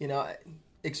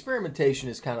 experimentation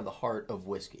is kind of the heart of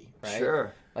whiskey, right?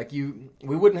 Sure. Like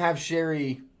we wouldn't have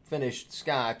sherry finished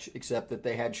Scotch, except that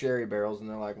they had sherry barrels, and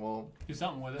they're like, well, Do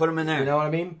something with it. Put them in there. you know what I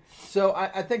mean? So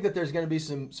I think that there's going to be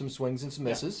some swings and some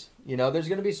misses. You know, there's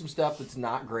going to be some stuff that's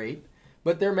not great,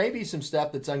 but there may be some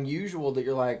stuff that's unusual that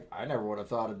you're like, I never would have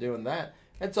thought of doing that.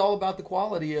 It's all about the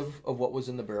quality of what was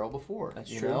in the barrel before.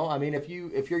 That's you true. know, I mean, if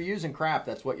you're using crap,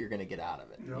 that's what you're going to get out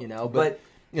of it. Yep. You know, but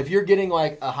if you're getting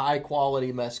like a high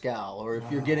quality mezcal, or if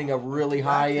you're getting a really That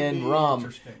high could end be rum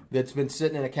interesting. that's been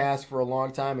sitting in a cask for a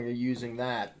long time and you're using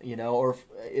that, you know, or if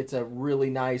it's a really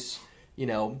nice, you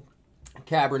know,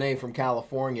 Cabernet from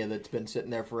California that's been sitting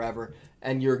there forever,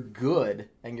 and you're good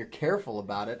and you're careful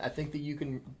about it, I think that you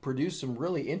can produce some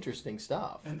really interesting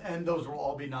stuff. And those will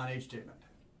all be non-age statement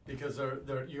because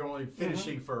you're only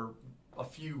finishing for a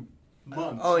few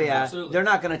months. Oh yeah, Absolutely. they're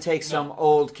not going to take some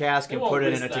old cask They and wont put it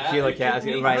in risk a that. tequila It could cask,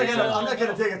 be- right? I'm So- not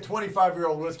going to take a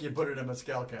 25-year-old whiskey and put it in a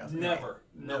mezcal cask. Never.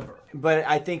 But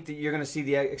I think that you're going to see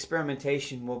the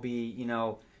experimentation will be, you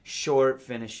know, short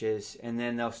finishes, and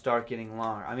then they'll start getting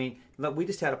longer. I mean, look, we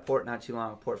just had a port not too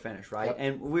long, a port finish, right? Yep.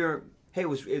 And we were, hey,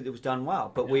 it was done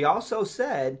well. But we also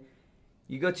said,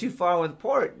 you go too far with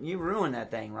port, you ruin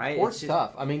that thing, right? Port's It's just-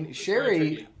 tough. I mean, very sherry.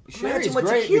 tricky. Sherry's Imagine what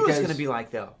great tequila's because going to be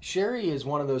like, though. sherry is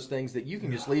one of those things that you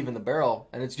can just leave in the barrel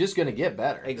and it's just going to get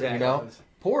better. Exactly. You know,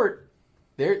 port.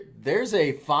 There's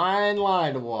a fine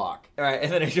line to walk. All right,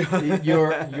 and then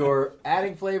You're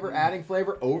adding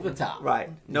flavor over the top. right,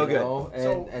 no you good. know,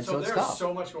 and so it's there's tough.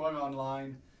 so much going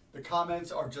online. The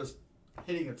comments are just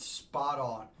hitting it spot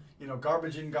on. You know,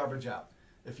 garbage in, garbage out.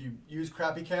 If you use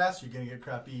crappy casks, you're going to get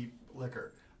crappy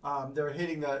liquor. They're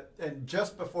hitting that, and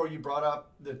just before you brought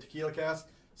up the tequila cask,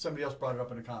 somebody else brought it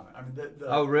up in a comment. I mean,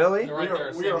 Oh, really? They're right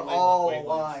there, we same are wavelength- all wavelengths,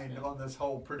 aligned yeah. on this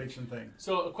whole prediction thing.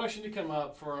 So a question to come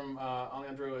up from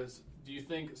Alejandro is, do you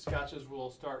think Scotches will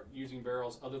start using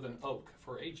barrels other than oak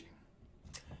for aging?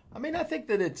 I mean, I think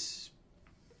that it's.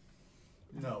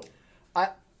 No, I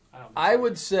don't think I so.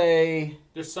 would say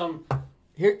There's some.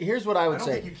 here's what I I would don't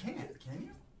say. think you can. Can you?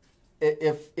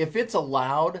 If it's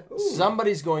allowed,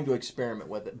 somebody's going to experiment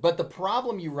with it. But the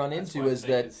problem you run That's into what I is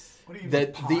think that is- What do you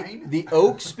that mean, pine? the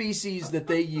oak species that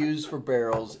they use for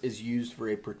barrels is used for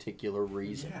a particular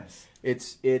reason. Yes.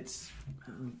 It's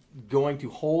going to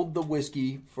hold the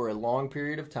whiskey for a long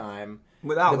period of time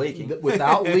Without leaking.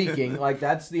 without leaking. Like,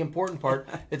 that's the important part.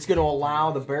 It's going to allow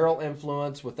the barrel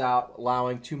influence without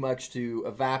allowing too much to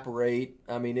evaporate.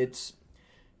 I mean, it's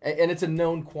a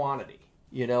known quantity.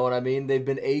 You know what I mean? They've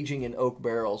been aging in oak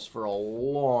barrels for a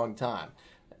long time.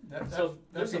 So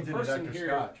there's a feeds into person Dr. here.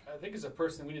 Scotch. I think it's a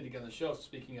person we need to get on the show.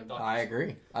 Speaking of doctors, I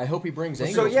agree. I hope he brings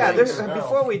Angels. So yeah, Angels there's, barrel.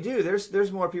 before we do,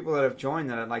 there's more people that have joined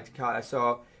that I'd like to call. I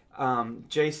saw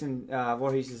Jason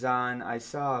Voorhees is on. I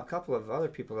saw a couple of other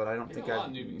people that I don't There's think a lot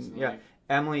I. of newbies, Yeah, like-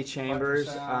 Emily Chambers.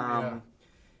 5%, yeah.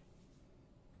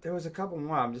 There was a couple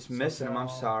more. I'm just missing them. I'm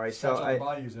sorry. So Scotch on I the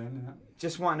body's in. Yeah.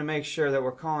 just wanting to make sure that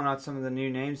we're calling out some of the new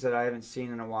names that I haven't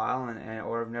seen in a while and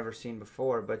or have never seen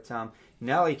before. But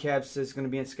Nelly Cabs is going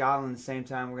to be in Scotland the same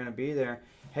time we're going to be there.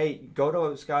 Hey, go to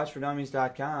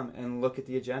scotchfordummies.com and look at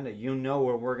the agenda. You know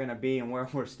where we're going to be and where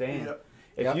we're staying. Yep.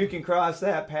 If Yep. you can cross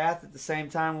that path at the same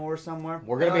time when we're somewhere,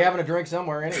 We're going to be having a drink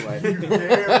somewhere anyway. You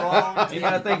damn wrong. you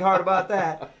got to think hard about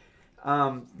that.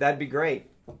 That'd be great.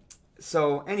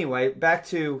 So anyway, back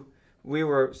to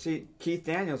Keith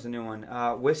Daniels, a new one.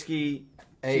 Whiskey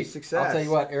Hey, to Success. I'll tell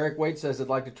you what, Eric Waite says I'd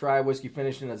like to try whiskey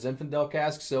finished in a Zinfandel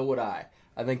cask. So would I.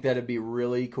 I think that'd be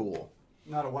really cool.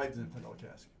 Not a white Zinfandel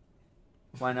cask,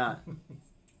 Why not?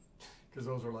 because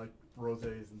those are like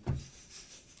rosés and things.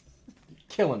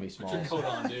 Killing me, Put your Smalls. coat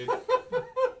on, dude.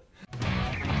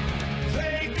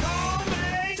 They call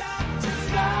me Dr.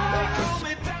 Scott. They call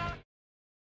me Dr.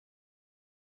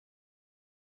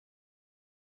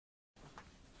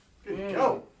 Good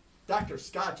go. Dr.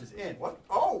 Scotch is in. What?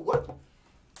 Oh, what?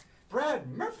 Brad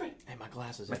Murphy. Hey, my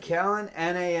glasses. McKellen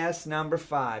NAS number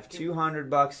 5,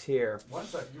 $200 here. One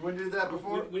second. You wouldn't do that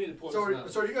before? We need to pour So, this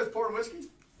out. so are you guys pouring whiskey?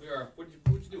 We are. What'd you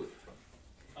do with it?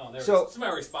 Oh, there. So-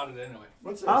 Somebody already spotted it anyway.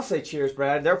 What's I'll this? say cheers,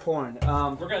 Brad. They're pouring.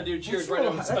 We're gonna do cheers right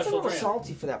over the That's a special little brand.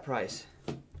 salty for that price.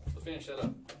 So finish that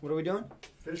up. What are we doing?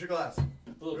 Finish your glass. A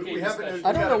little We Cajun haven't. special.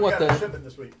 I don't know what the- shipping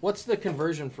this week. What's the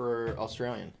conversion for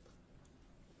Australian?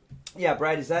 Yeah,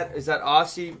 Brad. Is that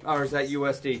Aussie or is that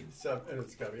USD? So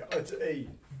it's gotta be. It's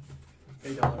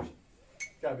 $8.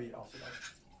 Gotta be also.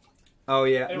 Oh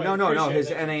yeah. Anyway, no. appreciate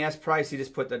His it. NAS price. He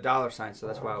just put the dollar sign, so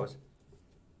that's why I was.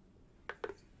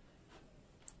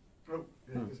 Oh,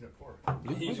 yeah, he's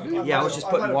gonna pour. Yeah, I was just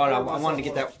putting water. I poured wanted to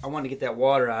get myself that. I wanted to get that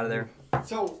water out of there.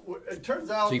 So it turns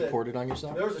out So you that poured it on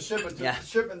yourself? there was a shipment, Yeah.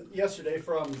 yesterday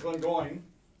from Glengoyne,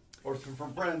 or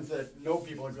from friends that know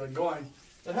people in Glengoyne,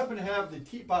 that happen to have the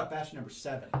teapot batch number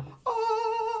 7.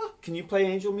 Can you play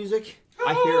angel music?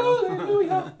 I hear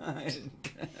them.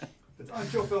 It's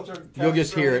unchill filter. You'll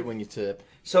just hear it when you tip.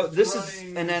 So It's this is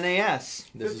running an NAS.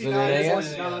 This is an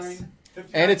 59 NAS.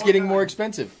 And it's getting more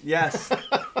expensive. Yes,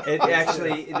 it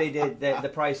actually they did. The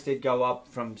price did go up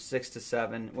from 6 to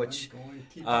 7, which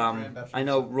I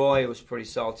know Roy was pretty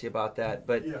salty about that.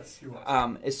 But Yes, he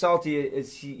was. as salty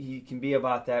as he can be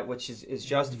about that, which is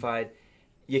justified,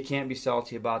 you can't be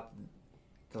salty about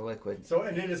the liquid. So,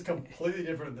 and it is completely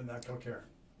different than that Cochran.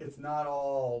 It's not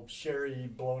all sherry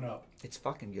blown up. It's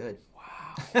fucking good.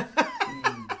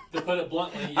 To put it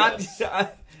bluntly, yes.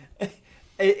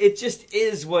 It just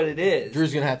is what it is.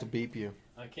 Drew's going to have to beep you.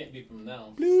 I can't beat them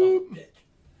now. Bloop. Son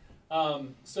of a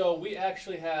bitch. So we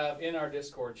actually have in our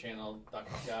Discord channel,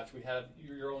 Dr. Scotch, we have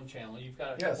your own channel. You've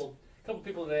got a Yes. couple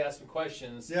people today asking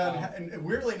questions. Yeah, and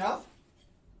weirdly enough,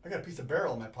 I got a piece of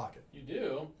barrel in my pocket. You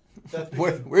do. That's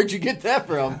Where'd you get that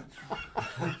from?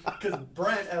 because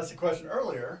Brent asked a question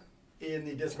earlier in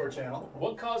the Discord channel.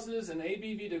 What causes an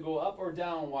ABV to go up or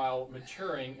down while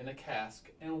maturing in a cask,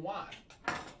 and why?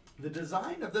 The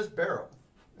design of this barrel,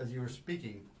 as you were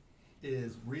speaking,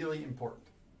 is really important.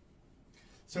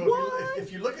 So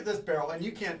if you look at this barrel, and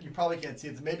you probably can't see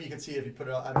it. Maybe you can see it if you put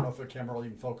it out. I don't know if the camera will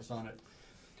even focus on it.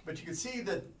 But you can see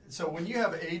that, so when you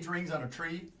have age rings on a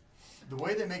tree, the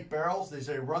way they make barrels is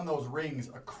they run those rings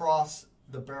across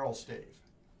the barrel stave.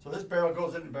 So this barrel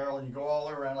goes in the barrel, and you go all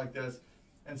the way around like this.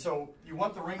 And so you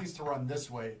want the rings to run this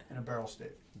way in a barrel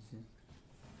stave.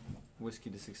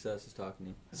 Whiskey to Success is talking to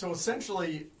you. So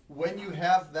essentially, when you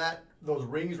have those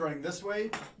rings running this way,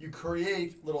 you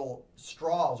create little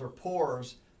straws or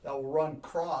pores that will run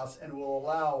cross and will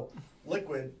allow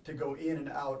liquid to go in and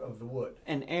out of the wood.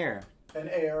 And air. And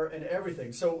air and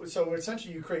everything. So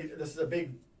essentially you create, this is a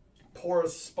big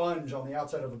porous sponge on the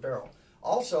outside of the barrel.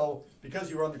 Also, because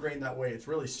you run the grain that way, it's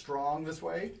really strong this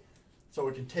way. So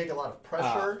it can take a lot of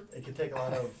pressure. It can take a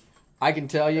lot of I can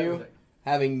tell you, everything.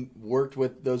 having worked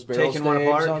with those barrel Taking one staves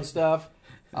apart? on stuff,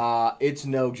 it's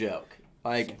no joke.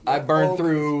 Like, I Yeah, burned oh,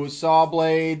 through saw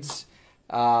blades.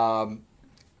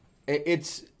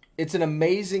 It's an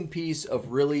amazing piece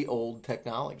of really old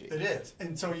technology. It is.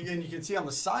 And so you can see on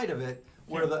the side of it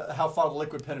where how far the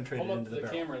liquid penetrated Hold up into to the the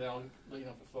barrel. camera, then I'll let you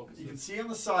know if it focuses. You can see on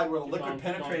the side where the Keep liquid going,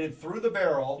 keep penetrated through the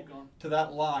barrel Keep going. to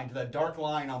that line, to that dark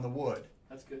line on the wood.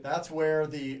 That's good. That's where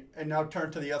and now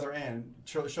turn to the other end,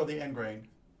 show the end grain.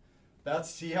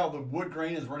 See how the wood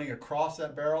grain is running across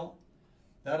that barrel?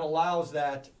 That allows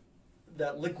that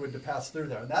liquid to pass through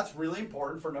there. And that's really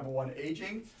important for, number one,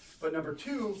 aging, but number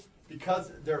two,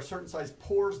 because there are certain size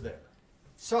pores there.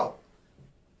 So,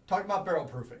 talking about barrel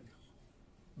proofing.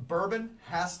 Bourbon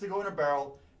has to go in a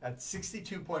barrel at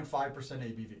 62.5%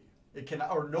 ABV. It can,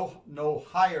 or no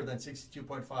higher than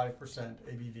 62.5%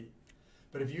 ABV.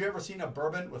 But have you ever seen a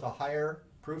bourbon with a higher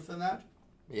proof than that?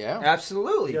 Yeah.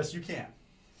 Absolutely. Yes, you can.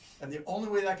 And the only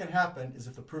way that can happen is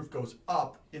if the proof goes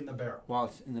up in the barrel, While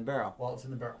it's in the barrel. while it's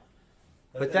in the barrel.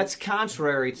 But that's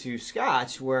contrary to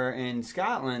Scotch, where in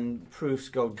Scotland proofs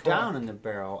go down in the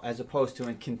barrel, as opposed to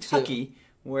in Kentucky,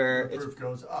 where the it's proof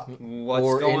goes up. what's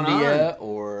or going India, on.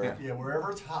 or Yeah,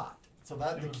 wherever it's hot. So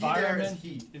that the key there is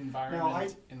heat.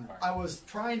 Environment. I was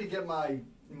trying to get my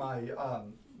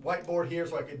whiteboard here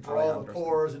so I could draw the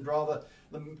pores and draw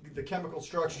the chemical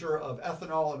structure of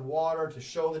ethanol and water to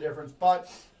show the difference,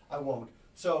 but I won't.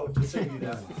 So to save you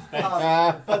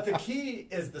that. But the key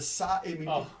is the size. I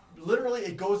mean, literally,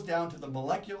 it goes down to the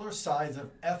molecular size of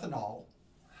ethanol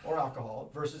or alcohol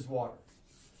versus water.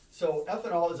 So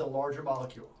ethanol is a larger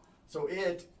molecule. So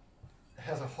it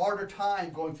has a harder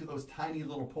time going through those tiny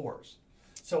little pores.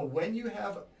 So when you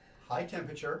have high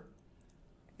temperature,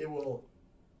 it will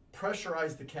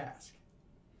pressurize the cask.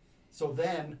 So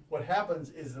then what happens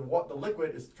is the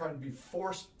liquid is trying to be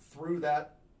forced through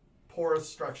that porous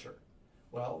structure.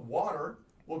 Well, water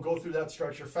will go through that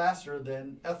structure faster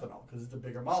than ethanol because it's a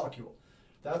bigger molecule.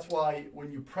 That's why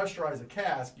when you pressurize a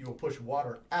cask, you will push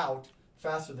water out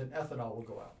faster than ethanol will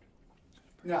go out.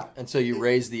 Now, and so you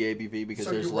raise the ABV because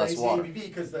so there's you less raise water. the ABV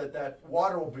because that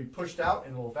water will be pushed out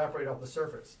and it will evaporate off the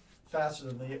surface faster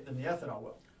than the ethanol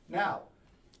will. Now,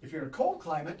 if you're in a cold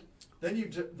climate,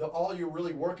 then all you're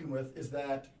really working with is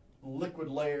that liquid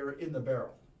layer in the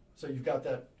barrel. So you've got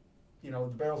that, the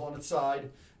barrel's on its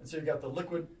side, and so you've got the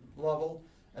liquid level,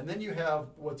 and then you have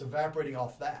what's evaporating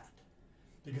off that.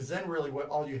 Because then really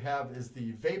all you have is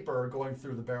the vapor going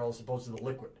through the barrel as opposed to the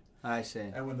liquid. I see.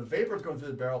 And when the vapor is going through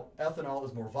the barrel, ethanol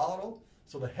is more volatile,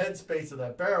 so the head space of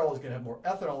that barrel is going to have more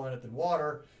ethanol in it than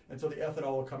water, and so the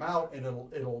ethanol will come out and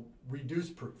it'll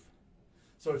reduce proof.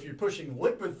 So if you're pushing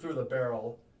liquid through the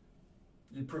barrel,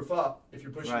 you proof up. If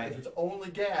you're pushing, Right. if it's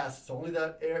only gas, it's only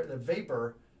that air, the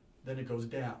vapor, then it goes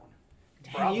down.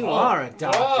 Dang, you are a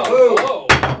doctor. Whoa.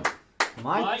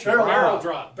 My Mike, Barrel barrel drop.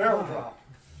 drop. Barrel drop.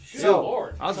 Good So-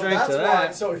 Lord. I'll So drink that's to why.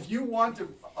 that. So if you want to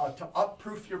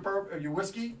upproof your bourbon or your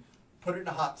whiskey, put it in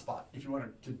a hot spot. If you want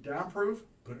it to downproof,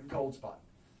 put it in a cold spot.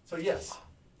 So yes,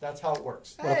 that's how it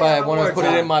works. What if I want to put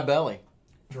it in my belly?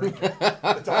 Drink it.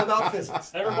 It's all about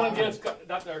physics. Everyone gives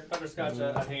Dr. Scotch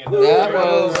a hand. That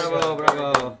Bravo, was- bravo,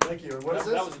 bravo. Thank you. What is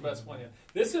this? That was the best one. Yeah.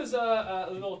 This is a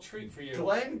little treat for you.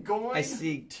 Glenn Goyne. I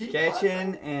see Teapot?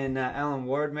 Ketchen and Alan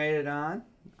Ward made it on.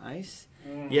 Nice.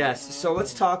 Yes. So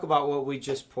let's talk about what we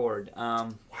just poured. Wow.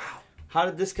 How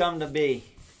did this come to be?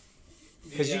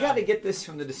 Because you got to get this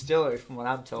from the distillery, from what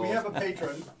I'm told. We have a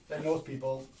patron that knows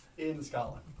people in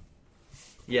Scotland.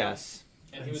 Yes.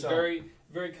 And he was So- very,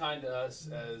 very kind to us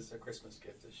as a Christmas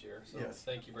gift this year. So Yes.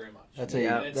 thank you very much. That's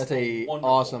Yeah. a It's that's a wonderful.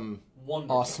 awesome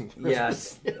Wonderful.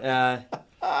 Yes.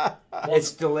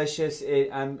 It's delicious.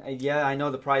 I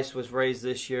know the price was raised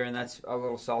this year, and that's a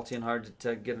little salty and hard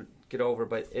to get over,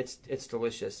 but it's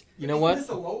delicious. You know Isn't what? this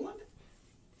a Lowland?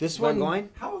 This Glen one,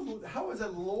 Goyne? How is a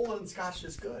Lowland Scotch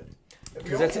this good? If we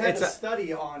 'Cause only had it's a a-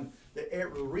 study on the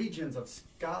regions of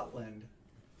Scotland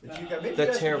that you got, maybe The you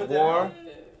guys can put that terroir? out.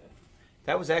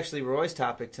 That was actually Roy's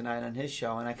topic tonight on his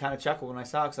show, and I kind of chuckled when I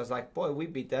saw it because I was like, "Boy, we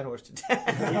beat that horse to We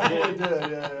death." did.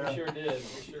 Yeah. We sure did.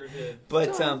 We sure did. But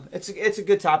it's a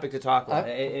good topic to talk about.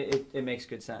 It makes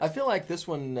good sense. I feel like this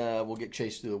one will get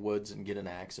chased through the woods and get an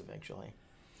axe eventually.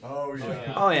 Oh yeah.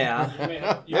 yeah. Oh yeah, You may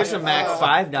have- you there's may a have- Mac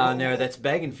 5 down there that's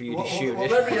begging for you to Well, shoot well, it.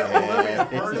 there may be a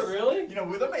herd Is it of, really? you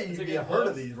know, there may Is it be a good herd of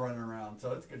close? these running around,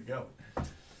 so it's good to go.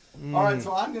 All right,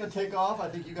 so I'm going to take off. I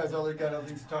think you guys already got other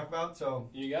things to talk about, so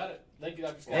You got it. Thank you,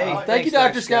 Dr. Scott. Hey, Thank Thank you,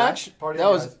 thanks, Dr. Scotch. Party That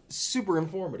on, was guys. super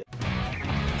informative.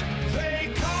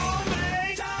 They call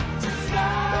me Dr.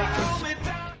 Scott. They call me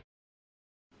Dr.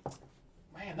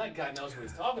 Man, that guy knows what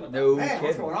he's talking about. No man, what's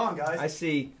kidding. going on, guys? I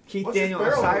see Keith What's this Daniel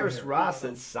barrel over Osiris here? Ross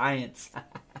said science.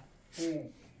 Mm.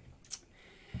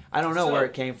 I don't know So- where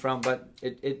it came from, but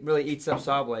it really eats up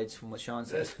saw blades from what Sean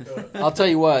says. That's good. I'll tell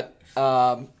you what.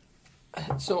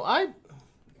 So I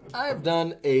have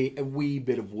done a wee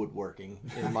bit of woodworking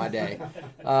in my day,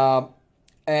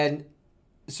 and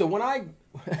so when I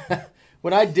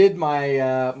when I did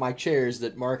my my chairs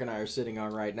that Mark and I are sitting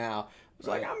on right now, I was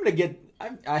like, I'm gonna get.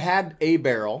 I had a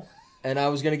barrel, and I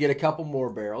was gonna get a couple more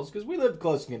barrels because we lived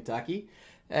close to Kentucky.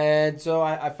 And so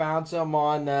I found some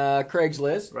on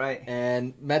Craigslist, Right.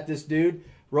 and met this dude,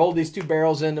 rolled these 2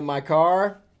 barrels into my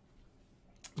car,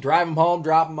 drive them home,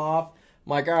 drop them off. I'm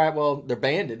like, all right, well, they're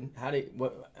banded. How do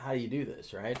you do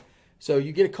this, right? So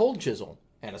you get a cold chisel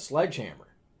and a sledgehammer,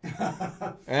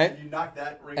 right? You knock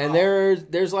that ring And off.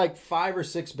 there's like 5 or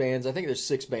 6 bands. I think there's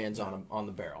 6 bands on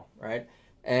the barrel, right?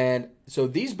 And so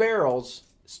these barrels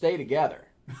stay together.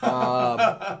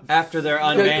 After they're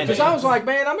unbanded. Because I was like,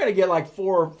 man, I'm gonna get like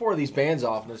four of these bands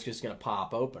off, and it's just gonna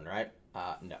pop open, right?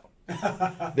 No,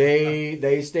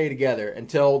 they stay together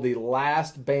until the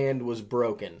last band was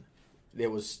broken. It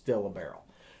was still a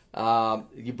barrel.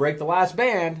 You break the last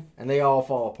band, and they all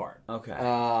fall apart.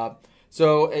 Okay.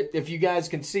 So if you guys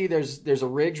can see, there's a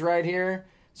ridge right here.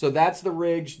 So that's the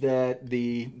ridge that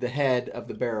the head of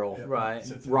the barrel Yeah, Right.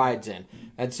 sits in rides in.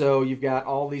 And so you've got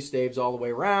all these staves all the way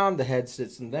around. The head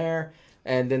sits in there,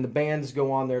 and then the bands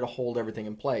go on there to hold everything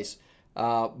in place.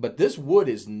 But this wood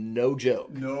is no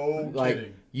joke. No Like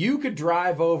kidding. you could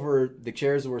drive over the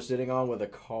chairs that we're sitting on with a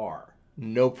car,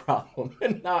 no problem,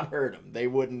 and not hurt them. They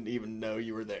wouldn't even know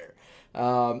you were there.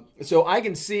 So I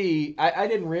can see. I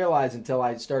didn't realize until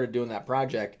I started doing that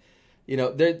project. You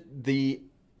know, the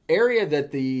area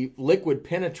that the liquid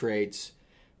penetrates.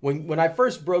 When I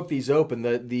first broke these open,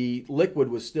 the liquid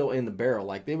was still in the barrel,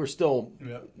 like they were still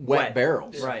Yep. wet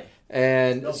barrels. Right.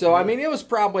 And Smells so, I good. mean, it was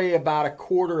probably about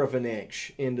 1/4 of an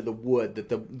inch into the wood that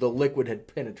the liquid had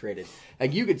penetrated.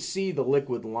 Like you could see the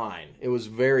liquid line. It was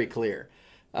very clear.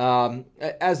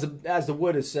 As the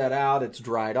wood is set out, it's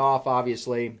dried off,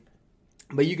 obviously.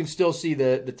 But you can still see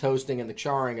the toasting and the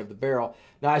charring of the barrel.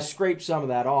 Now, I scraped some of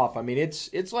that off. I mean,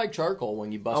 it's like charcoal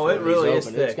when you bust Oh, one it of these really is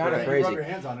open. It's thick, kind of right. You crazy. rub your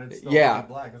hands on it, it's still Yeah,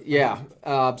 black. That's yeah.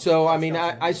 crazy. So I mean,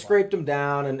 Scotch I is scraped them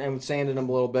down and sanded them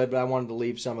a little bit, but I wanted to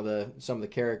leave some of the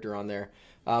character on there.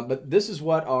 But this is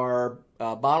what our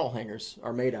bottle hangers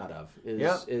are made out of.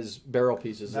 Yep. Is barrel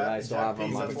pieces that That I still exact have on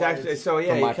piece, my. that's why Exactly. So yeah,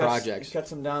 From he my cuts, projects. he cuts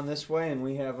them down this way, and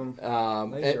we have them.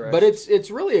 But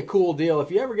it's really a cool deal if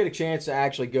you ever get a chance to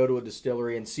actually go to a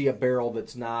distillery and see a barrel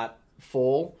that's not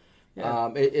full.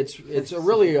 Yeah. It's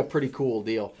really a pretty cool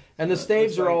deal, and the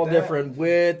staves looks are all like that. different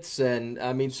widths, and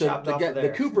I mean, so Chopped off of the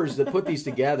there. Coopers that put these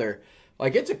together,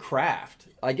 Like, it's a craft.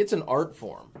 Like, it's an art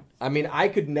form. I mean, I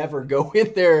could never go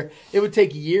in there. It would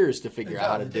take years to figure out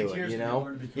how to do it, you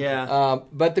know? Yeah.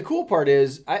 But the cool part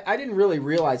is, I didn't really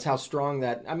realize how strong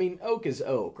that. I mean, oak is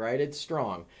oak, right? It's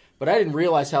strong, but I didn't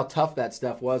realize how tough that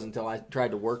stuff was until I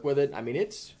tried to work with it. I mean,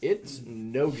 it's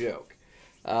no joke.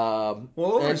 Well,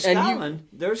 over in Scotland,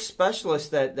 there's specialists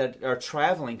that are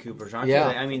traveling coopers, aren't they?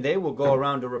 I mean, they will go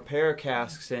around to repair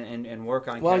casks and work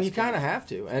on. Well, casks. you kind of have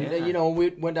to, and you know, we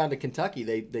went down to Kentucky.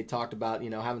 They talked about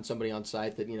having somebody on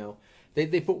site that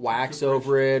they put wax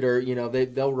over it, or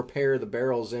they'll repair the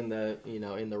barrels in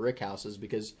the rick houses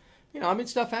because I mean,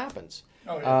 stuff happens.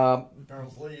 Oh, yeah.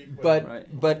 Barrels leak.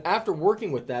 But after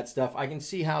working with that stuff, I can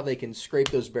see how they can scrape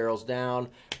those barrels down,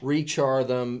 rechar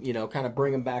them, kind of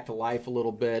bring them back to life a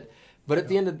little bit. But at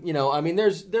the end of, I mean,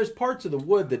 there's parts of the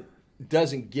wood that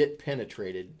doesn't get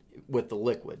penetrated with the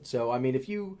liquid. So, I mean, if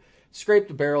you scrape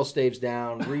the barrel staves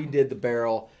down, redid the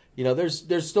barrel, there's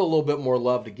still a little bit more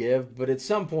love to give. But at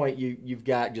some point, you've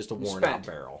got just a worn out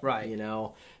barrel, right?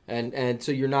 And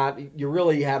so you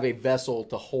really have a vessel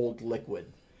to hold liquid.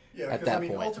 Yeah, at because that I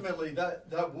mean, point. ultimately,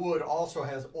 that wood also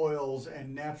has oils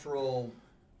and natural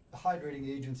hydrating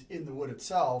agents in the wood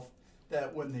itself.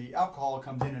 That when the alcohol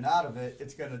comes in and out of it,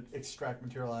 it's going to extract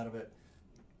material out of it.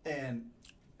 And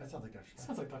that sounds like Dr. Scott.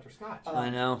 Sounds like Dr. Scott. I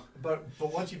know. But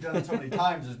once you've done it so many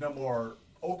times, there's no more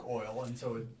oak oil, and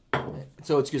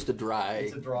so it's just a dry.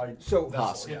 it's a dry So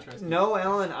vessel. Yeah. No,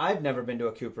 Alan, I've never been to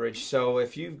a cooperage, so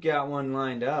if you've got one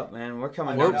lined up, man, we're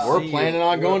coming. We're- down to we're see you. planning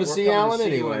on going to We're see coming Alan you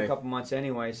in anyway. a couple months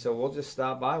anyway, so we'll just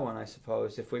stop by one, I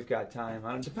suppose, if we've got time.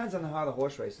 It depends on how the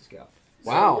horse races go.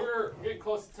 Wow. So we're getting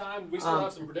close to time. We still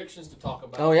have some predictions to talk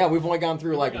about. Oh yeah, we've only gone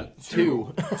through like got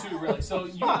two. Two really. So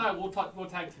you and I we'll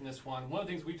tag team this one. One of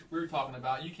the things we were talking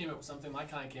about, you came up with something, I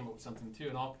kind of came up with something too,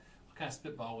 and I'll kind of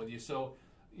spitball with you. So,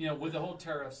 with the whole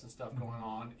tariffs and stuff going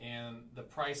on, and the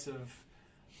price of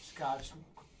Scotch,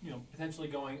 potentially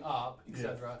going up,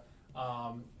 etc.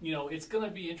 It's going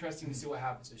to be interesting to see what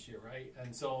happens this year, right?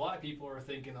 And so a lot of people are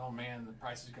thinking, oh man, the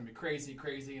price is going to be crazy,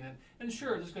 and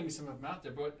sure, there's going to be some of them out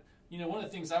there, but one of the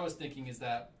things I was thinking is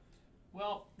that,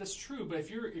 well, that's true, but if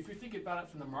you're thinking about it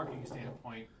from the marketing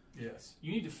standpoint, Yes.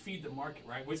 you need to feed the market,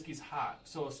 right? Whiskey's hot,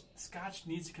 so Scotch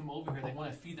needs to come over here. They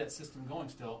want to feed that system going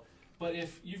still. But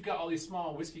if you've got all these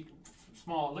small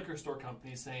liquor store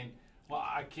companies saying, well,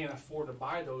 I can't afford to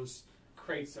buy those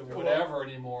crates of whatever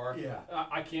anymore. Yeah.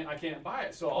 I can't buy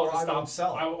it, so Or I'll just I won't stop.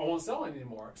 sell it. I won't sell it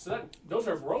anymore. So those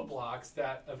are roadblocks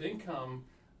of income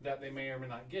that they may or may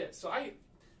not get. So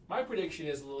my prediction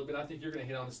is a little bit, I think you're going to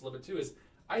hit on this a little bit too, is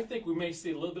I think we may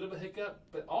see a little bit of a hiccup,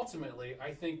 but ultimately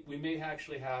I think we may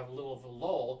actually have a little of a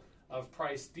lull of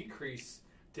price decrease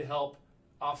to help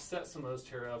offset some of those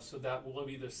tariffs, so that will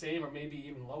be the same or maybe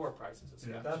even lower prices of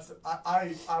Scotch.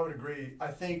 Yeah, I would agree. I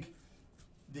think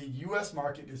the U.S.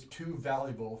 market is too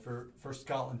valuable for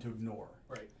Scotland to ignore.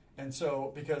 Right. And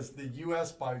so, because the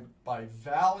U.S. by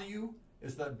value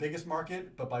is the biggest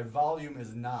market, but by volume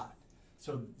is not.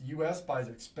 So the U.S. buys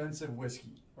expensive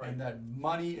whiskey, Right. and that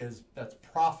money that's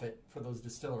profit for those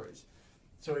distilleries.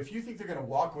 So if you think they're going to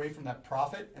walk away from that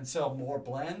profit and sell more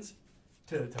blends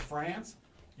to France,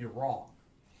 you're wrong.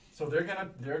 So they're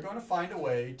gonna find a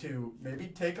way to maybe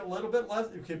take a little bit less,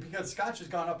 because Scotch has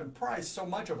gone up in price so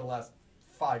much over the last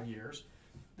 5 years.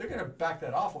 They're going to back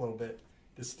that off a little bit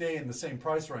to stay in the same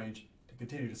price range to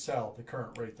continue to sell at the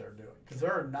current rate they're doing, because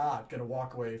they're not going to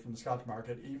walk away from the Scotch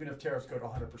market even if tariffs go to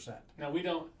 100%. Now, we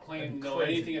don't claim to know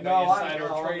Crazy. anything about No, I- insider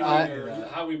no, trading I- or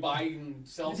how we buy and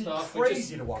sell It'd be stuff. crazy but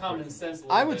just to walk away common from sense. A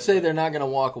I little would bit. say they're not going to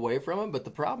walk away from it, but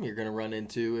the problem you're going to run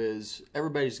into is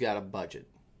everybody's got a budget.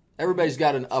 Everybody's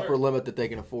got an upper limit that they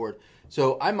can afford.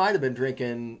 So I might have been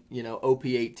drinking,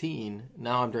 OP18.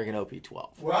 Now I'm drinking OP12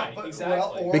 Right,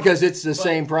 exactly. because it's the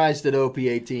same price that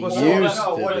OP18 Well, used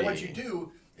so to be. What you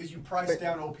do is you price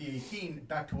down OP18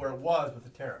 back to where it was with the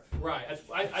tariff. Right. That's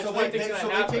what I So think they is going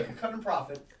to happen. take a cut in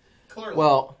profit, clearly.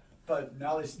 Well, but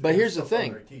now they. but here's the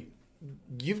thing.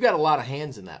 You've got a lot of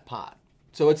hands in that pot.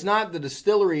 So it's not the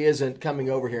distillery isn't coming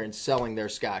over here and selling their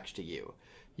Scotch to you.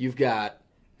 You've got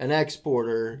an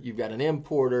exporter, you've got an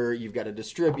importer, you've got a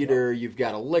distributor, you've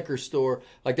got a liquor store.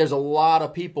 Like there's a lot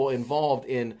of people involved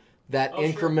in that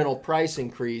incremental price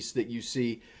increase that you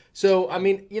see. So I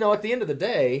mean, at the end of the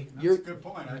day, That's a good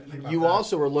point. I didn't think about you that.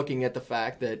 also are looking at the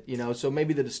fact that, so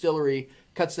maybe the distillery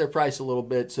cuts their price a little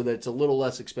bit so that it's a little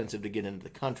less expensive to get into the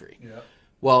country. Yeah.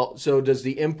 Well, so does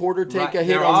the importer take Right. a hit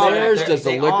They're on all- theirs? they're- Does the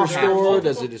they all liquor have store? multiple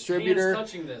Does the hands distributor?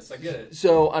 touching this. I get it.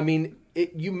 So I mean,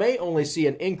 you may only see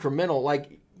an incremental,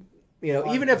 like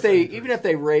even if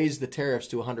they raise the tariffs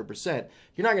to 100%,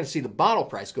 you're not going to see the bottle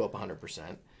price go up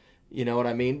 100%. You know what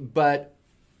I mean? But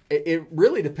it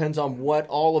really depends on what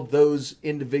all of those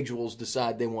individuals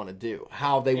decide they want to do,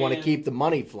 how they want to And- keep the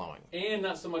money flowing. And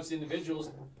not so much the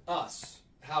individuals, us,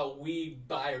 how we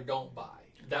buy or don't buy.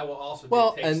 That will also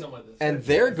Well, dictate some of this. and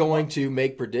they're going to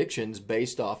make predictions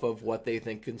based off of what they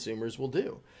think consumers will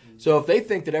do. So if they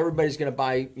think that everybody's going to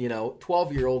buy,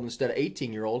 12-year-old instead of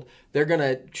 18-year-old, they're going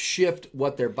to shift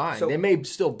what they're buying. So- They may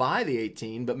still buy the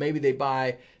 18, but maybe they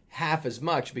buy half as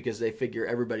much because they figure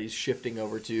everybody's shifting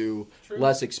over to True.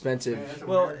 less expensive. Man, that's a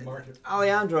Well, weird market.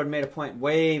 Alejandro had made a point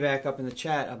way back up in the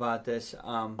chat about this.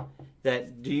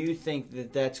 That do you think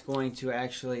that that's going to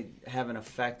actually have an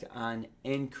effect on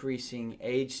increasing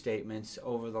age statements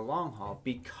over the long haul?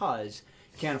 Because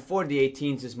you can't afford the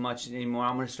 18s as much anymore.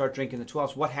 I'm going to start drinking the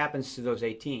 12s. What happens to those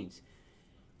 18s?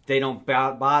 They don't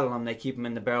bottle them. They keep them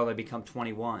in the barrel. They become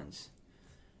 21s.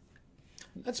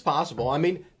 That's possible. I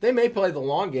mean, they may play the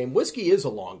long game. Whiskey is a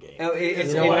long game. It's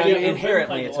You know what I mean?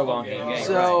 inherently it's a long game. Right.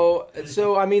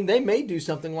 So I mean, they may do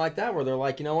something like that where they're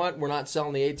like, you know what, we're not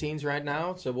selling the 18s right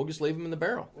now, so we'll just leave them in the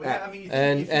barrel. Well, yeah, I mean, you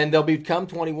think- And they'll become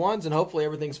 21s, and hopefully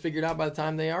everything's figured out by the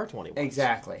time they are 21.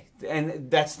 Exactly,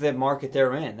 and that's the market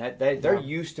they're in. They're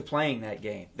used to playing that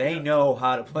game. They know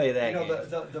how to play that game.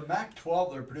 the Mac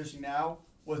 12 they're producing now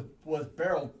was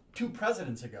barreled 2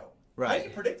 presidents ago. How Right. do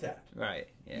you predict that? Right.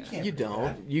 Yeah. You can't You predict don't.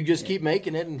 that. You just keep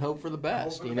making it and hope for the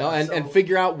best, Hope for you the know, best. and So-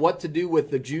 figure out what to do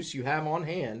with the juice you have on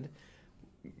hand,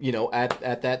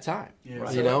 at that time. Yeah, You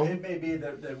so know? it may be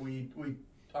that we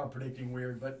are predicting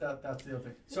weird, but that's the other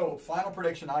thing. So final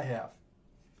prediction I have,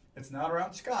 it's not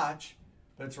around Scotch,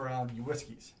 but it's around your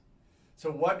whiskeys.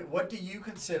 So what do you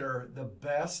consider the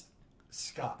best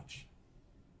Scotch?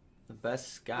 The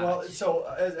best Scotch. Well, so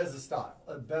as a style,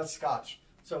 best Scotch.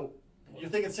 So you're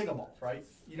thinking single malt, right?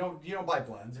 You don't buy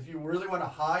blends. If you really want a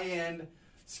high end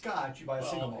Scotch, you buy a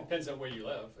single Well, it malt. depends on where you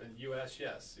live. In the U.S.,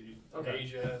 yes. Okay.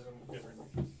 Asia has them different.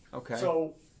 okay.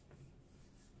 So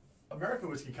American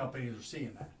whiskey companies are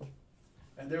seeing that,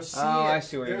 and they're seeing. I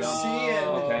see where you're they're going. seeing.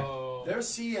 Okay. They're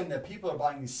seeing that people are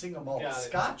buying these single malt Got it.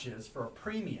 scotches for a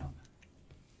premium.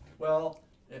 Well,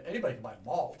 anybody can buy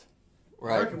malt.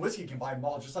 Right. American whiskey can buy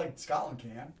malt just like Scotland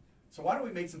can. So why don't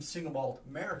we make some single malt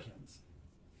Americans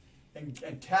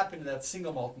and tap into that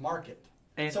single malt market?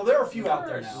 And- So there are a few out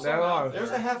there now. There are. There's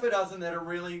a half a dozen that are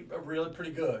really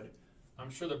pretty good. I'm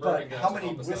sure the bourbon But guys how will many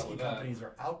help us out whiskey with that. companies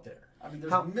are out there? I mean,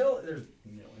 How-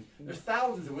 there's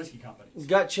thousands of whiskey companies.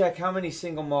 Gut check. How many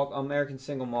single malt American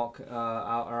single malt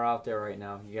are out there right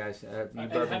now? You guys, you And how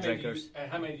bourbon many drinkers.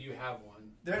 and how many do you have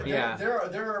one? Yeah. There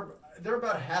are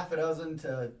about half a dozen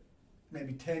to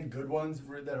maybe 10 good ones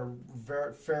that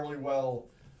are fairly well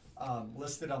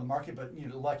listed on the market. But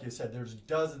like you said, there's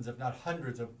dozens, if not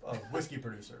hundreds, of whiskey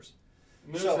producers.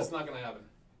 Moose, So- it's not going to happen.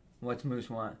 What's Moose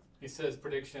want? He says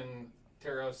prediction: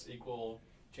 Taros equal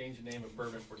change the name of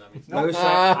bourbon for dummies. Nope. Moose,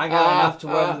 I got enough to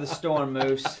weather the storm.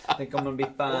 Moose, I think I'm gonna be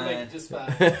We'll make fine. it just fine.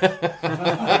 we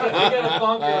got a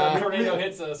bunker. A tornado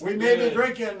hits us. We we're may be good.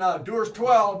 drinking Dewar's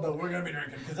 12, but we're going to be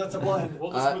drinking because that's a blend.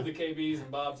 We'll just move the KBs in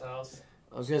Bob's house.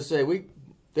 I was gonna say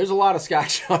there's a lot of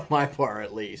scotch on my bar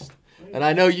at least, and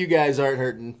I know you guys aren't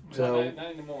hurting, so Not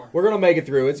anymore. we're gonna make it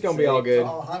through. It's gonna be all good. So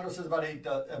Alejandro says about eight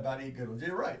good ones.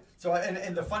 You're right. So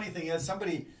and the funny thing is,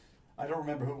 somebody, I don't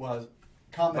remember who it was,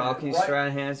 commented Balcony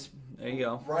Stranahan's. There you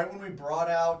go. right when we brought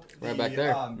out the Right back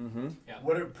there. Mm-hmm.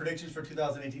 what are predictions for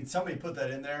 2018? Somebody put that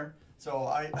in there. So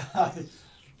I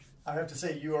have to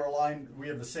say you are aligned. We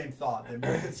have the same thought. The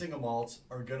American single malts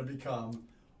are going to become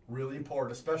really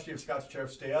important, especially if Scotch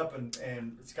tariffs stay up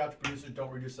and Scotch producers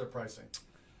don't reduce their pricing.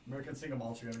 American single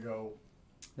malts are going to go.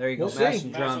 There you go. We'll Mash see.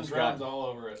 and Mash and drums. drums Got. all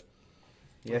over it.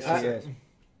 Yes, Yeah. he is.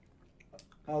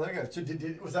 Oh, there you go. So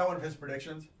was that one of his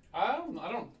predictions? I don't Mash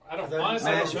honestly. I don't remember his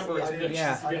I didn't, predictions.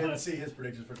 yeah. To I be didn't honest. see his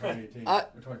predictions for 2018. I- or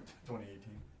 2018.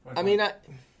 I mean,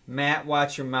 Matt,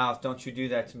 watch your mouth. Don't you do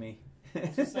that to me.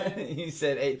 saying? He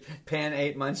said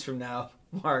 8 months from now.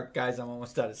 Mark, guys, I'm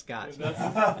almost out of scotch. That's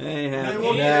Ain't They happening.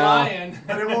 won't he's No. lying.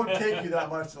 but it won't take you that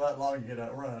much to that long to get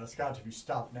run out of Scotch if you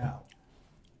stop now.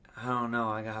 I don't know.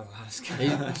 I got a lot of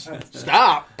scotch.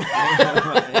 stop.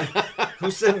 Who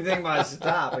said anything about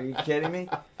stop? Are you kidding me?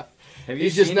 Have you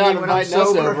He's just seen not me when I'm inviting us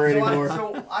sober? over anymore.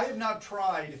 So I have not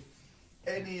tried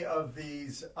any of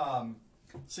these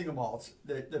single malts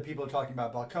that people are talking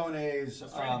about. Balcones,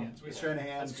 Stranahan's. We have.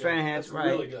 Stranahan's. Stranahan's, That's right.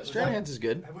 really good. Stranahan's is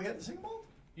good. Have we had the single malt?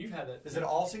 You've had it. Is it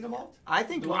all single malt? I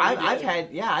think The one I've we did. had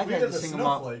I've we had did the single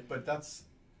malt snowflake, but that's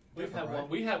We've different, had right? one.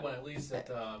 We had one at least at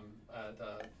the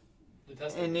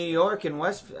testing. in New York and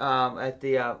West at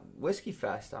the Whiskey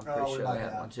Fest. I'm pretty we sure might they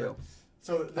had have, one too.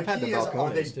 So the I've had key the is,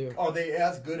 Balcones, too. are they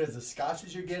as good as the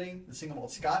scotches you're getting, the single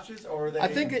malt scotches, or are they? I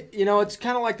think it's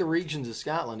kind of like the regions of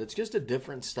Scotland. It's just a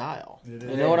different style. It You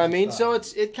is know what I different mean? style.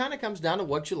 So it kind of comes down to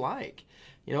what you like.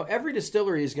 Every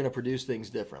distillery is going to produce things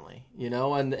differently.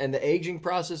 And the aging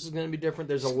process is going to be different.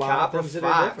 There's a lot Copper of things that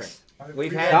Fox. are different.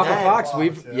 We've had Copper that. Fox,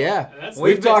 And that's-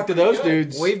 we've that's talked to pretty those good.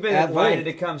 dudes. We've been at invited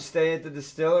length. to come stay at the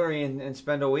distillery and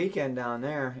spend a weekend down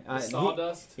there. The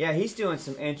sawdust. He's doing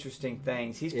some interesting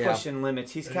things. He's Yeah. pushing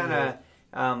limits. He's kind of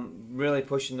really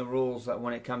pushing the rules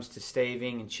when it comes to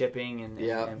staving and chipping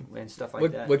and stuff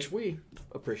like that. Which we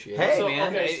appreciate. Hey, So,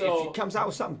 man, okay, if so- he comes out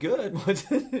with something good,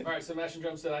 All right, so Mash and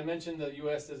Drum said, I mentioned the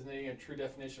U.S. designating a true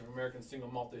definition of American single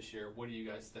malt this year. What do you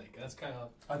guys think? That's kind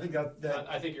of, I think that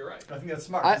I think you're right. I think that's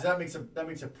smart because that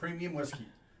makes a premium whiskey,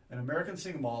 an American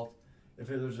single malt. If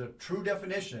there's a true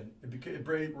definition,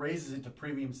 it raises it to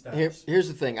premium status. Here's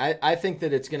the thing. I think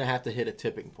that it's going to have to hit a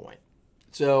tipping point.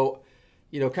 So,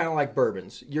 kind of like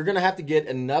bourbons, you're going to have to get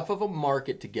enough of a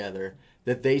market together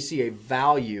that they see a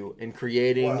value in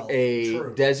creating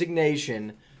True.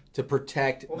 designation to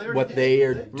protect Well, they already what did, they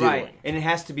are didn't doing. right, and it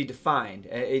has to be defined.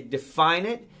 Define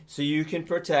it so you can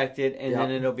protect it, and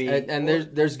then it'll be. And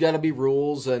there's got to be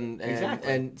rules and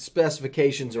Exactly.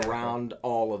 specifications Exactly. around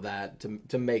all of that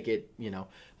to make it,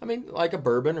 like a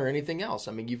bourbon or anything else.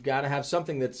 I mean, you've got to have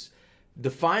something that's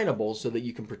definable so that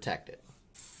you can protect it.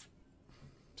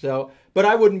 So, but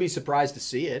I wouldn't be surprised to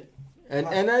see it. And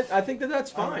I think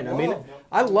that's fine. I mean,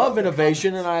 I love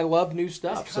innovation and I love new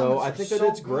stuff. His So comments I are think that so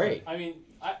it's great. I mean,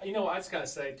 I just got to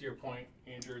say, to your point,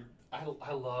 Andrew,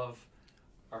 I love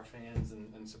our fans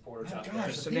and supporters out there.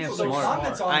 Gosh, So the damn people so that smart.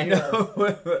 comments on I here. know.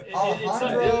 It's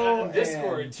Alejandro on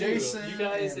Discord and too. Jason You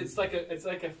guys, and- it's like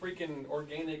a freaking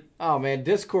organic. Oh man,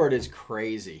 Discord is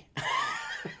crazy.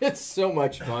 It's so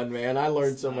much fun, man. I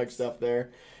learned so much nuts. stuff there.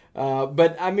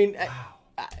 But I mean,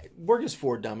 we're just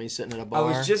four dummies sitting in a I bar.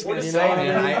 was just going to You say, know what I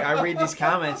man, mean? I read these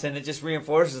comments, and it just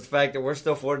reinforces the fact that we're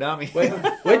still four dummies. Wait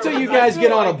till you guys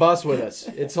get on a bus with us.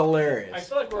 It's I hilarious.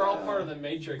 feel like we're all part of the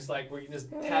matrix, like where you can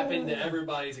just tap into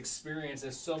everybody's experience.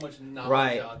 There's so much knowledge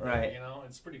Right, out there, right.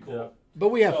 It's pretty cool. But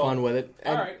we have So, fun with it.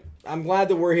 All And right. I'm glad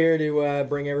that we're here to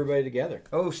bring everybody together.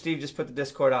 Oh, Steve just put the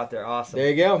Discord out there. Awesome. There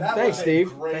you go. That Thanks, was a Steve.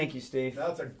 great- Thank you, Steve.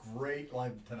 That's a great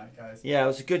live tonight, guys. Yeah, it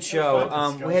was a good show.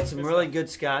 fun We had some discussion. really good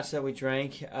scotch that we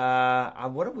drank. What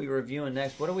are we reviewing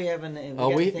next? What do we have in?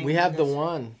 Oh, we have the one.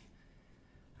 one,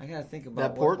 I gotta think about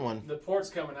that port one. The port's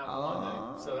coming out on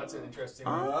Monday, so that's an interesting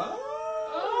one. Oh,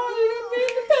 Oh, you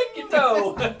didn't mean to pick it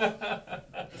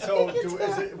though.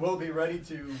 So, will it be ready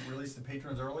to release the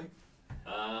patrons early?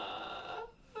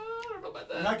 I don't know about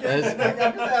I'm that. not kidding.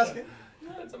 I'm just asking.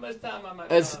 That's so much time I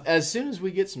might. As soon as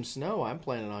we get some snow, I'm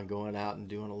planning on going out and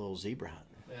doing a little zebra hunt.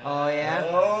 Oh yeah.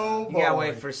 Oh, You gotta boy.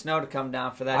 wait for snow to come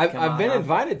down for that. to I've, come I've out, been huh?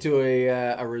 invited to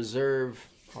a reserve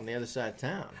on the other side of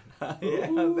town. Yeah,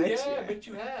 Ooh, I bet yeah, you. I bet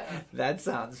you have. That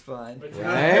sounds fun. Bet you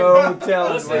Right? have. No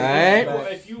telling. Listen, where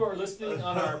Right? it's if you are listening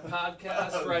on our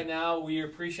podcast right now, we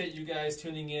appreciate you guys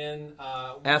tuning in.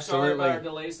 Sorry Absolutely. about our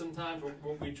delay sometimes.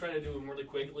 We try to do them really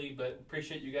quickly, but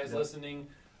appreciate you guys listening.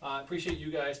 Appreciate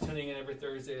you guys tuning in every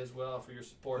Thursday as well for your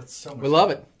support. That's so much We love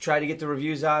fun. it. Try to get the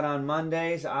reviews out on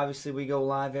Mondays. Obviously, we go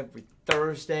live every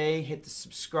Thursday. Hit the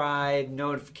subscribe,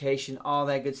 notification, all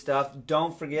that good stuff.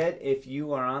 Don't forget, if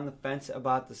you are on the fence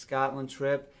about the Scotland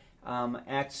trip,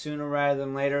 act sooner rather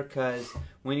than later, because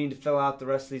we need to fill out the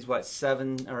rest of these,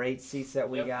 7 or 8 seats that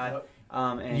we Yep, got. yep.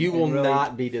 And, You will and really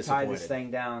not be tie disappointed. this thing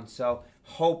down. So,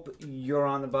 hope you're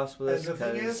on the bus with us, And the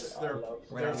thing because is, they're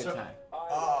we're having a so, good time.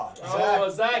 Oh,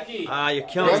 Zachy. You're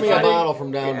killing Give me. me a buddy. bottle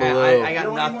from down Yeah, below. I You got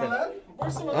don't want any more nothing. of that?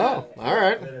 Where's some of Oh, that? all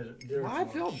right. There's I some.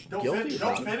 feel Don't guilty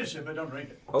don't about it. finish it, but don't drink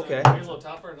it. Okay. Here's a little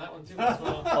topper in that one too as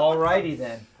well. Alrighty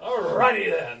then.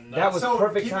 Alrighty then. That was So,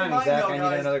 perfect keep in timing, mind, Zach. though, I need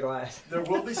guys, another glass. There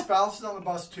will be spouses on the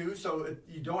bus too, so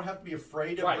you don't have to be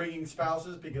afraid of Right. bringing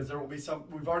spouses because there will be some.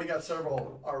 We've already got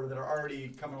several that are already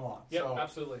coming along. Yep, so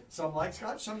absolutely. some like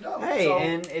scotch, some don't. Hey, so,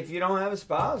 and if you don't have a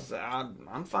spouse,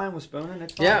 I'm fine with spooning.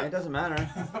 It's fine. Yeah. It doesn't matter.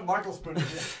 Michael Spoon.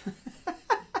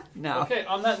 No. Okay,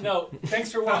 on that note,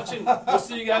 thanks for watching. We'll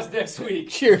see you guys next week.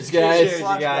 Cheers, guys. Cheers, you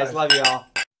guys. Love you all.